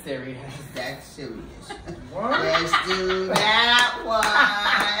 exactly. That's serious. That's serious. What? Let's do that one.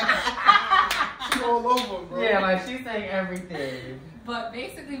 She all over, bro. Yeah, like she's saying everything. But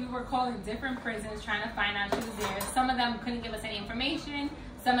basically, we were calling different prisons trying to find out she was there. Some of them couldn't give us any information.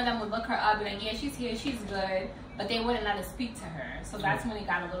 Some of them would look her up and be like, yeah, she's here, she's good. But they wouldn't let us speak to her. So that's when it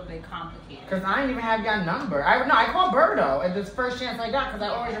got a little bit complicated. Because I didn't even have your number. I called Berto at this first chance I got because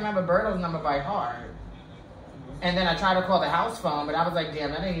I always remember Berto's number by heart. And then I tried to call the house phone, but I was like, damn,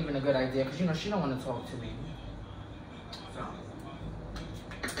 that ain't even a good idea because, you know, she don't want to talk to me. So,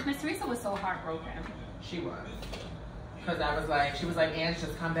 Miss Teresa was so heartbroken. she was. Because she was like, Ange,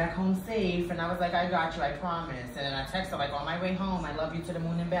 just come back home safe. And I was like, I got you, I promise. And then I texted her, like, on my way home, I love you to the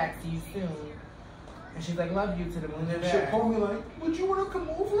moon and back. See you soon. And she's like, love you to the moon and She back. called me like, would you want to come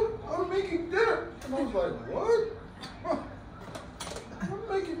over? I'm making dinner. And I was like, what? Huh. I'm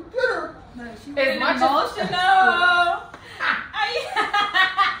making dinner. No, she As much as- emotional.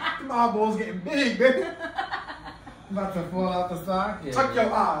 My eyeballs getting big, baby. About to fall out the socket. Tuck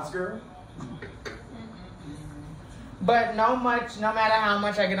your eyes, girl. But no matter how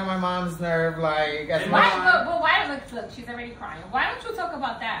much I get on my mom's nerve, like, as much. Look, she's already crying. Why don't you talk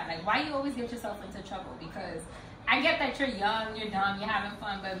about that? Like, why you always get yourself into trouble? Because I get that you're young, you're dumb, you're having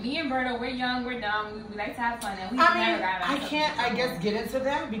fun, but me and Berto, we're young, we're dumb, we like to have fun, and we never got I can't, I guess, get into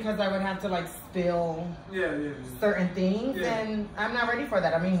them because I would have to, like, spill Yeah. certain things, Yeah. and I'm not ready for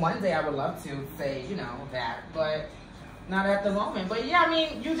that. I mean, one day I would love to say, you know, that, but not at the moment. But yeah, I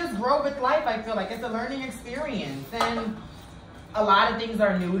mean, you just grow with life, I feel like. It's a learning experience, and a lot of things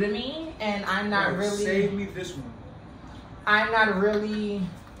are new to me, and I'm not really... Save me this one. I'm not really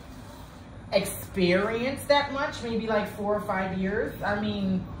experienced that much, maybe like 4 or 5 years. I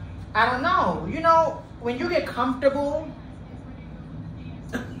mean, I don't know. You know, when you get comfortable,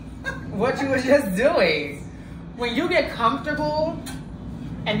 what you were just doing, when you get comfortable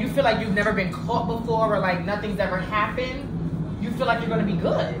and you feel like you've never been caught before or like nothing's ever happened, you feel like you're gonna be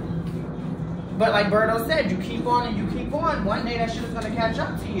good. But like Berto said, you keep on and you keep on, one day that shit is gonna catch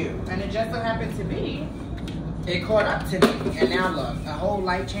up to you. And it just so happened to be, it caught up to me, and now look, a whole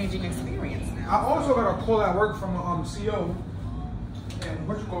life-changing experience I now. also got a call at work from a CO, and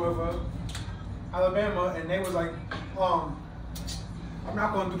what you call it, Alabama, and they was like, I'm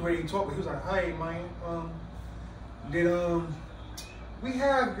not going to do the way he talk, but he was like, hey man, did we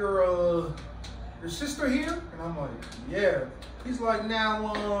have your sister here? And I'm like, yeah. He's like,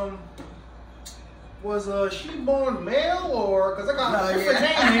 now was she born male or? Cause I got a different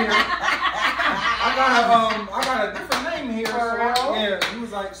name here. I got a different name here. So yeah, he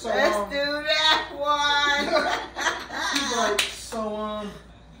was like, so Let's do that one. he's like, so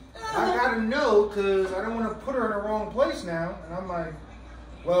I gotta know because I don't want to put her in the wrong place now. And I'm like,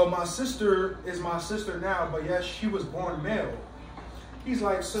 well, my sister is my sister now, but yes, she was born male. He's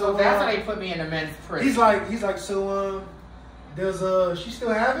like, So that's why they put me in the men's prison. He's like, so does she still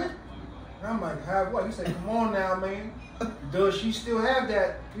have it? And I'm like, have what? He said, come on now, man. Does she still have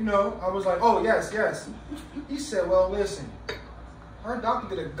that? You know, I was like, oh, yes. He said, well, listen, her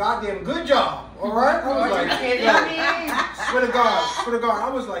doctor did a goddamn good job, all right? I was like, swear to God.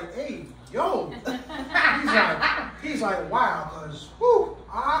 I was like, hey, yo. He's like, wow, because, whew,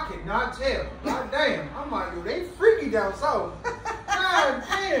 I cannot tell. God damn. I'm like, yo, they freaky down south. God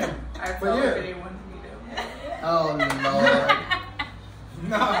damn. But yeah. Oh, Lord.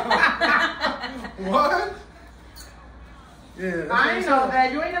 No. What? Yeah. I ain't know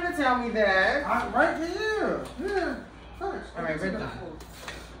that. You ain't never tell me that. Right here. Yeah. First. All right, we're done.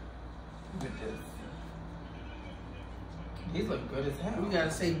 Look at this. These look good as hell. We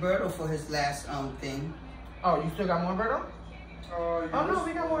gotta say Berto for his last thing. Oh, you still got more, Berto? Oh, Oh, no,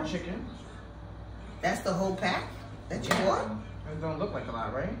 we got more chicken. That's the whole pack that you bought? It don't look like a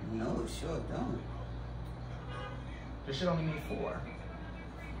lot, right? No, it sure don't. This shit only made 4.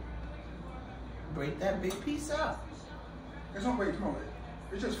 Break that big piece up. It's not, wait, come on.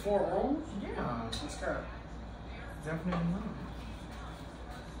 It's just 4 rolls? Yeah. That's cap. Definitely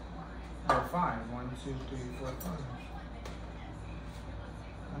not. Or 5. 1, 2, 3, 4, 5.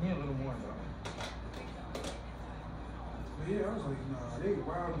 I need a little more though. But yeah, I was like, nah, they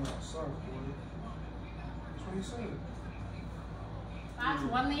wild outside, boy. That's what he said. That's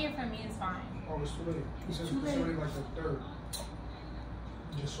 1 layer for me is fine. Oh, it's too late. He says Too it's late. already like the 3rd.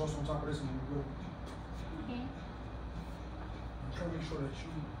 Just sauce on top of this and we're good. Okay. I'm trying to make sure that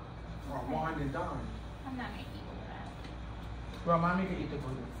you are wine and dine. I'm not gonna eat all that. Well, mommy can eat the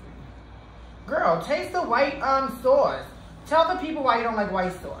gluten free. Girl, taste the white sauce. Tell the people why you don't like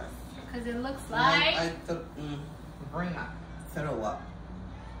white sauce. Because it looks like Bring up. Throw up.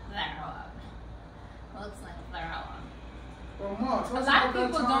 throw up. Looks like throw up. Well, Mom, tell A us lot about of that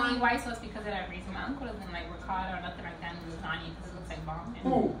people don't time. eat white sauce because of that reason. My uncle doesn't like ricotta or nothing like that in lasagna because it looks like bomb.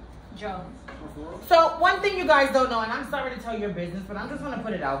 Who? Joe. So one thing you guys don't know, and I'm sorry to tell your business, but I'm just gonna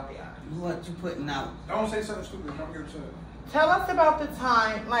put it out there. What you putting out? Don't say something stupid. I'm get upset. Tell us about the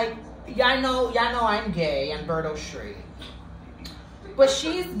time, like y'all know I'm gay and Berto straight, but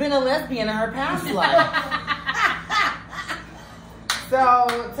she's been a lesbian in her past life.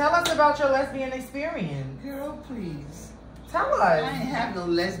 So tell us about your lesbian experience. Girl, please. Tell I us. ain't have no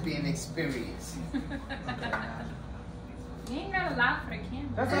lesbian experience. You ain't got a lot for the camera.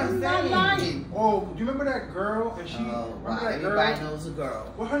 That's what I'm I'm not saying. lying. Oh, do you remember that girl? And she, Oh, remember wow. that girl? Everybody knows a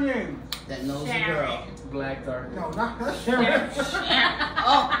girl What's her name? that knows a Sharon. girl. Black dark. No, not Sharon.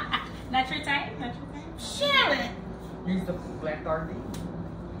 Oh, Not your type? Not your type? Sharon. Use the black Dorothy.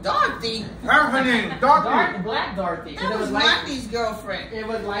 Dorothy. Her name, Dorothy. Black Dorothy. 'cause That it was like Monty's girlfriend. it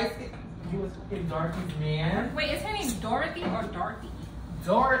was like he was in Dorothy's man. Wait, is her name Dorothy or Dorothy?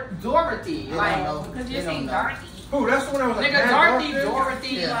 Dorothy. They Like don't know. Because They you're don't saying know. Dorothy. Who? That's the one that was like nigga mad Dorothy, dark. Dorothy,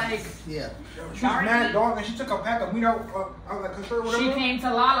 Yeah. like Yeah. She was mad dog, and she took a pack of meat out like her shirt, whatever. she came to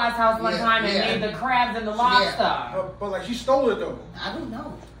Lala's house one Yeah, time and yeah. made the crabs and the lobster. But like she stole it though. I don't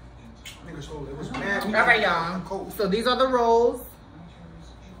know. Nigga stole it. It was mad. All right, y'all. Cold. So these are the rolls.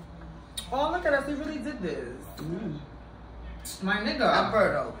 Oh, look at us. We really did this. My nigga.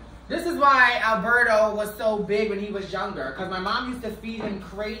 Alberto. This is why Alberto was so big when he was younger. Because my mom used to feed him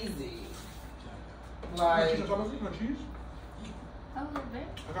crazy. Like, You got cheese? A little bit.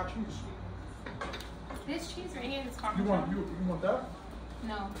 I got cheese. This cheese right here is You Parmesan. want that?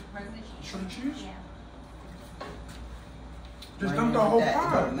 No, regular cheese. Shredded cheese? Yeah. Just Why dump you the want whole that? It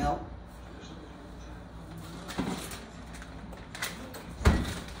pie. don't melt.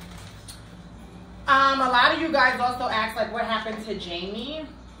 a lot of you guys also asked, like, what happened to Jamie?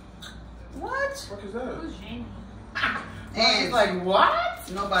 What? What the fuck is that? Who's Jamie? And And like, what?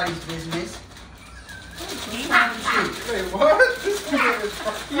 nobody's business. Wait, what? This nigga is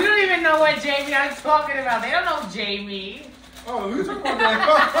fucking- You don't even know what Jamie I'm talking about. They don't know Jamie. Oh, you talking about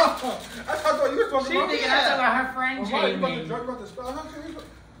that? I thought you were talking She about thinking that. I'm talking about her friend Oh, right, you about to Jamie. drug about the spell?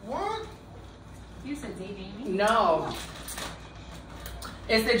 What? You said Dave Jamie? No.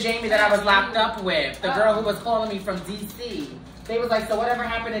 It's the Jamie that I was locked up with. The girl who was calling me from DC. They was like, so whatever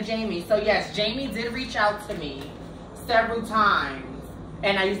happened to Jamie? So yes, Jamie did reach out to me several times.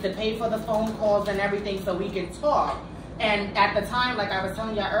 And I used to pay for the phone calls and everything so we could talk. And at the time, like I was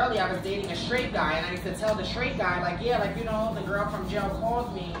telling y'all earlier, I was dating a straight guy. And I used to tell the straight guy, like, yeah, like, you know, the girl from jail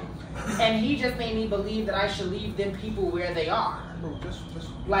called me. And he just made me believe that I should leave them people where they are. Bro, just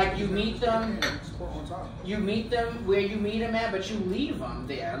Like, you meet them. Pour on top. You meet them where you meet them at, but you leave them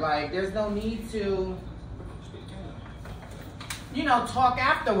there. Like, there's no need to, you know, talk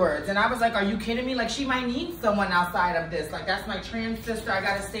afterwards. And I was like, are you kidding me? Like, she might need someone outside of this. Like, that's my trans sister. I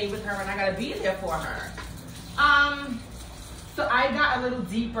gotta stay with her and I gotta be there for her. So I got a little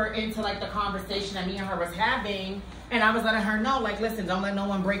deeper into, like, the conversation that me and her was having. And I was letting her know, like, listen, don't let no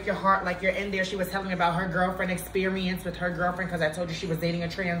one break your heart. Like, you're in there. She was telling me about her girlfriend experience with her girlfriend because I told you she was dating a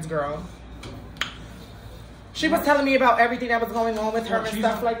trans girl. She was telling me about everything that was going on with her and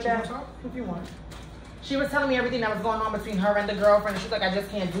stuff like that. If you want. She was telling me everything that was going on between her and the girlfriend. And she's like, I just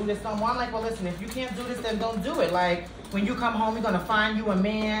can't do this no more. I'm like, well, listen, if you can't do this, then don't do it. Like, when you come home, we're going to find you a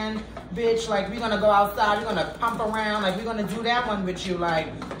man, bitch. Like, we're going to go outside. We're going to pump around. Like, we're going to do that one with you. Like,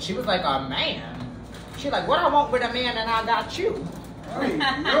 she was like, a man. She's like, what I want with a man and I got you. Hey,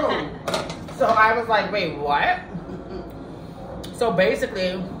 yo. So I was like, wait, what? So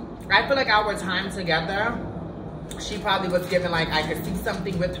basically, I feel like our time together, she probably was given, like, I could see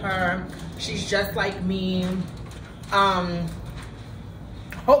something with her. She's just like me.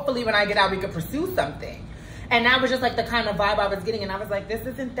 hopefully when I get out, we could pursue something. And that was just like the kind of vibe I was getting. And I was like, this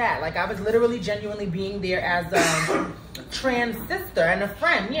isn't that. Like, I was literally genuinely being there as a trans sister and a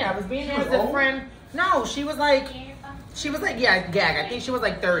friend. Yeah, I was being there as a friend. No, she was like, yeah, gag. I think she was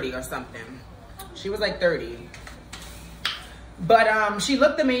like 30 or something. She was like 30. But she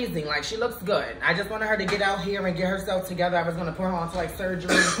looked amazing. Like, she looks good. I just wanted her to get out here and get herself together. I was going to put her on to like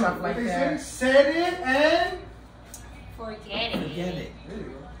surgery and stuff like that. Said it and Forget it. forget it. There you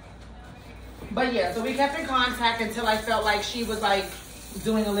go. But yeah, so we kept in contact until I felt like she was like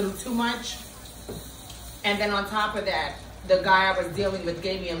doing a little too much. And then on top of that, the guy I was dealing with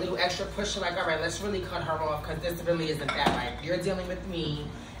gave me a little extra push. Like, all right, let's really cut her off because this really isn't that. Like, you're dealing with me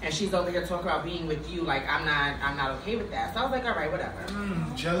and she's over here talking about being with you. Like, I'm not okay with that. So I was like, all right, whatever.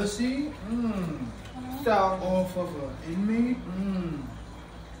 Jealousy? So Off of an inmate?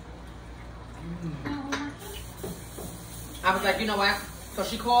 I was like, you know what? So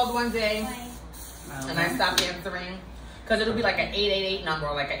she called one day and I stopped answering because it'll be like an 888 number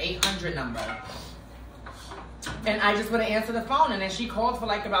or like an 800 number. And I just wouldn't answer the phone. And then she called for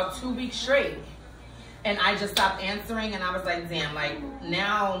like about 2 weeks straight. And I just stopped answering. And I was like, damn, like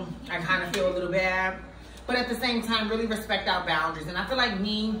now I kind of feel a little bad. But at the same time, really respect our boundaries. And I feel like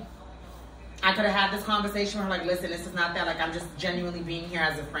I could have had this conversation with her like, listen, this is not that. Like, I'm just genuinely being here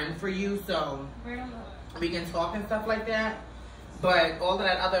as a friend for you. So we can talk and stuff like that. But all of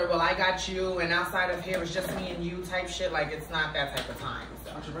that other, well, I got you, and outside of here, it's just me and you type shit. Like, it's not that type of time.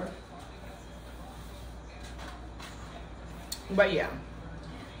 So. But yeah.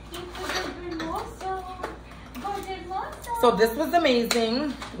 So this was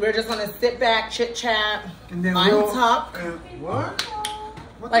amazing. We're just gonna sit back, chit chat, untuck. What?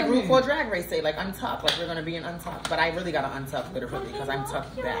 Like RuPaul Drag Race say, like untuck. Like we're gonna be in untuck. But I really gotta untuck literally because I'm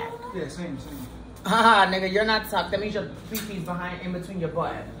tucked back. Yeah, same. Haha, nigga, you're not tucked. That means your pee-pee's behind, in between your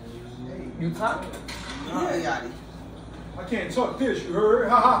butt. You tucked? Yeah, Yachty. I can't talk this, you heard?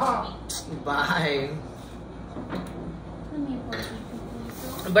 Ha ha ha. Bye.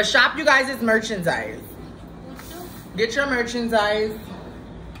 But shop you guys' merchandise. Get your merchandise.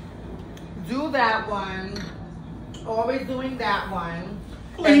 Do that one. Always doing that one.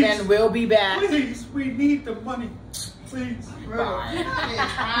 Please. And then we'll be back. Please, we need the money. Please.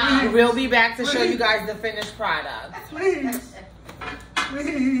 Bye. We'll be back to show you guys the finished product. Please.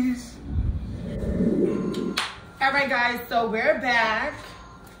 Please. All right, guys. So we're back.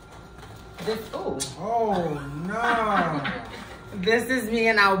 Oh, no. This is me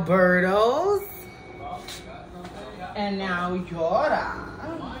and Alberto's. And now Yora.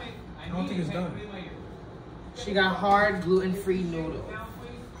 I don't think it's done. She got hard gluten-free noodles.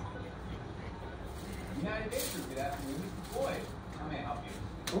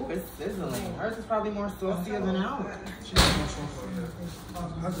 Ooh, it's sizzling. Hers is probably more saucier than ours.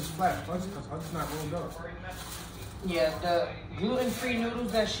 How's this flat? How's not rolled up? Yeah, the gluten-free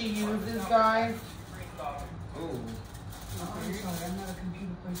noodles that she uses, guys. Ooh.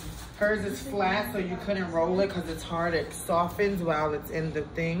 Hers is flat, so you couldn't roll it because it's hard. It softens while it's in the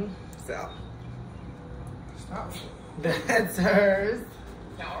thing. So Stop. that's hers.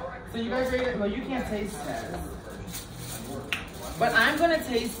 So you guys ready? Well, you can't taste test. But I'm gonna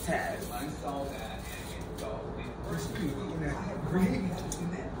taste test.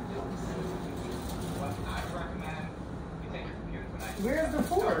 Where's the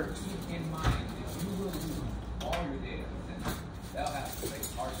fork?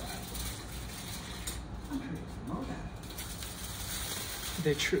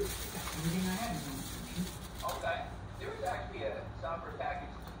 The truth. Okay. There is actually a software package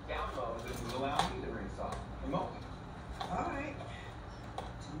download that will allow me to ring soft remotely. All right.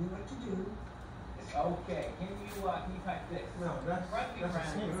 Tell me what to do. Okay. Can you type this? No, that's a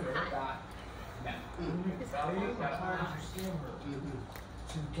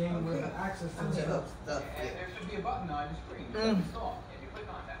to gain with access to I'm the just stuff. stuff. And there should be a button on your screen. Install. And you click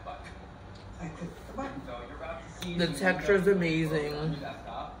on that button. I click the button. So you're about to see The texture is amazing.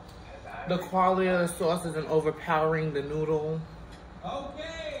 The quality of the sauce isn't overpowering the noodle.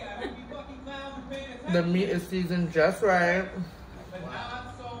 Okay, I hope you fucking clowns are paying attention. The meat is seasoned just right. But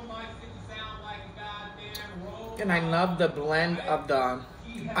not so much that you sound like a goddamn roll. And I love the blend of the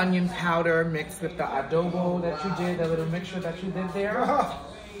onion powder mixed with the adobo that you did, the little mixture that you did there.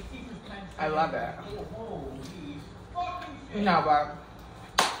 I love it. No, but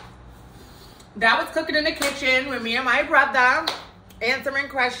that was cooking in the kitchen with me and my brother, answering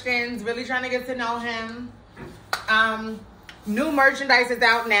questions, really trying to get to know him. New merchandise is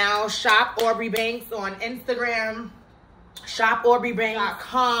out now. Shop Aubrey Banks on Instagram.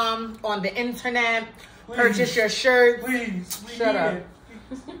 ShopAubreyBanks.com on the internet. Please. Purchase your shirts. Please. Shut up.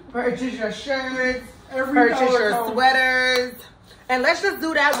 Purchase your shirts. Every Purchase dollar your counts. sweaters. And let's just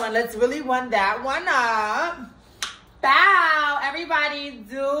do that one. Let's really run that one up. Bow. Everybody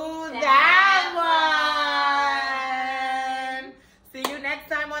do that one. See you next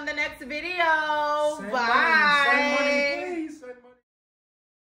time on the next video. Send Bye. money,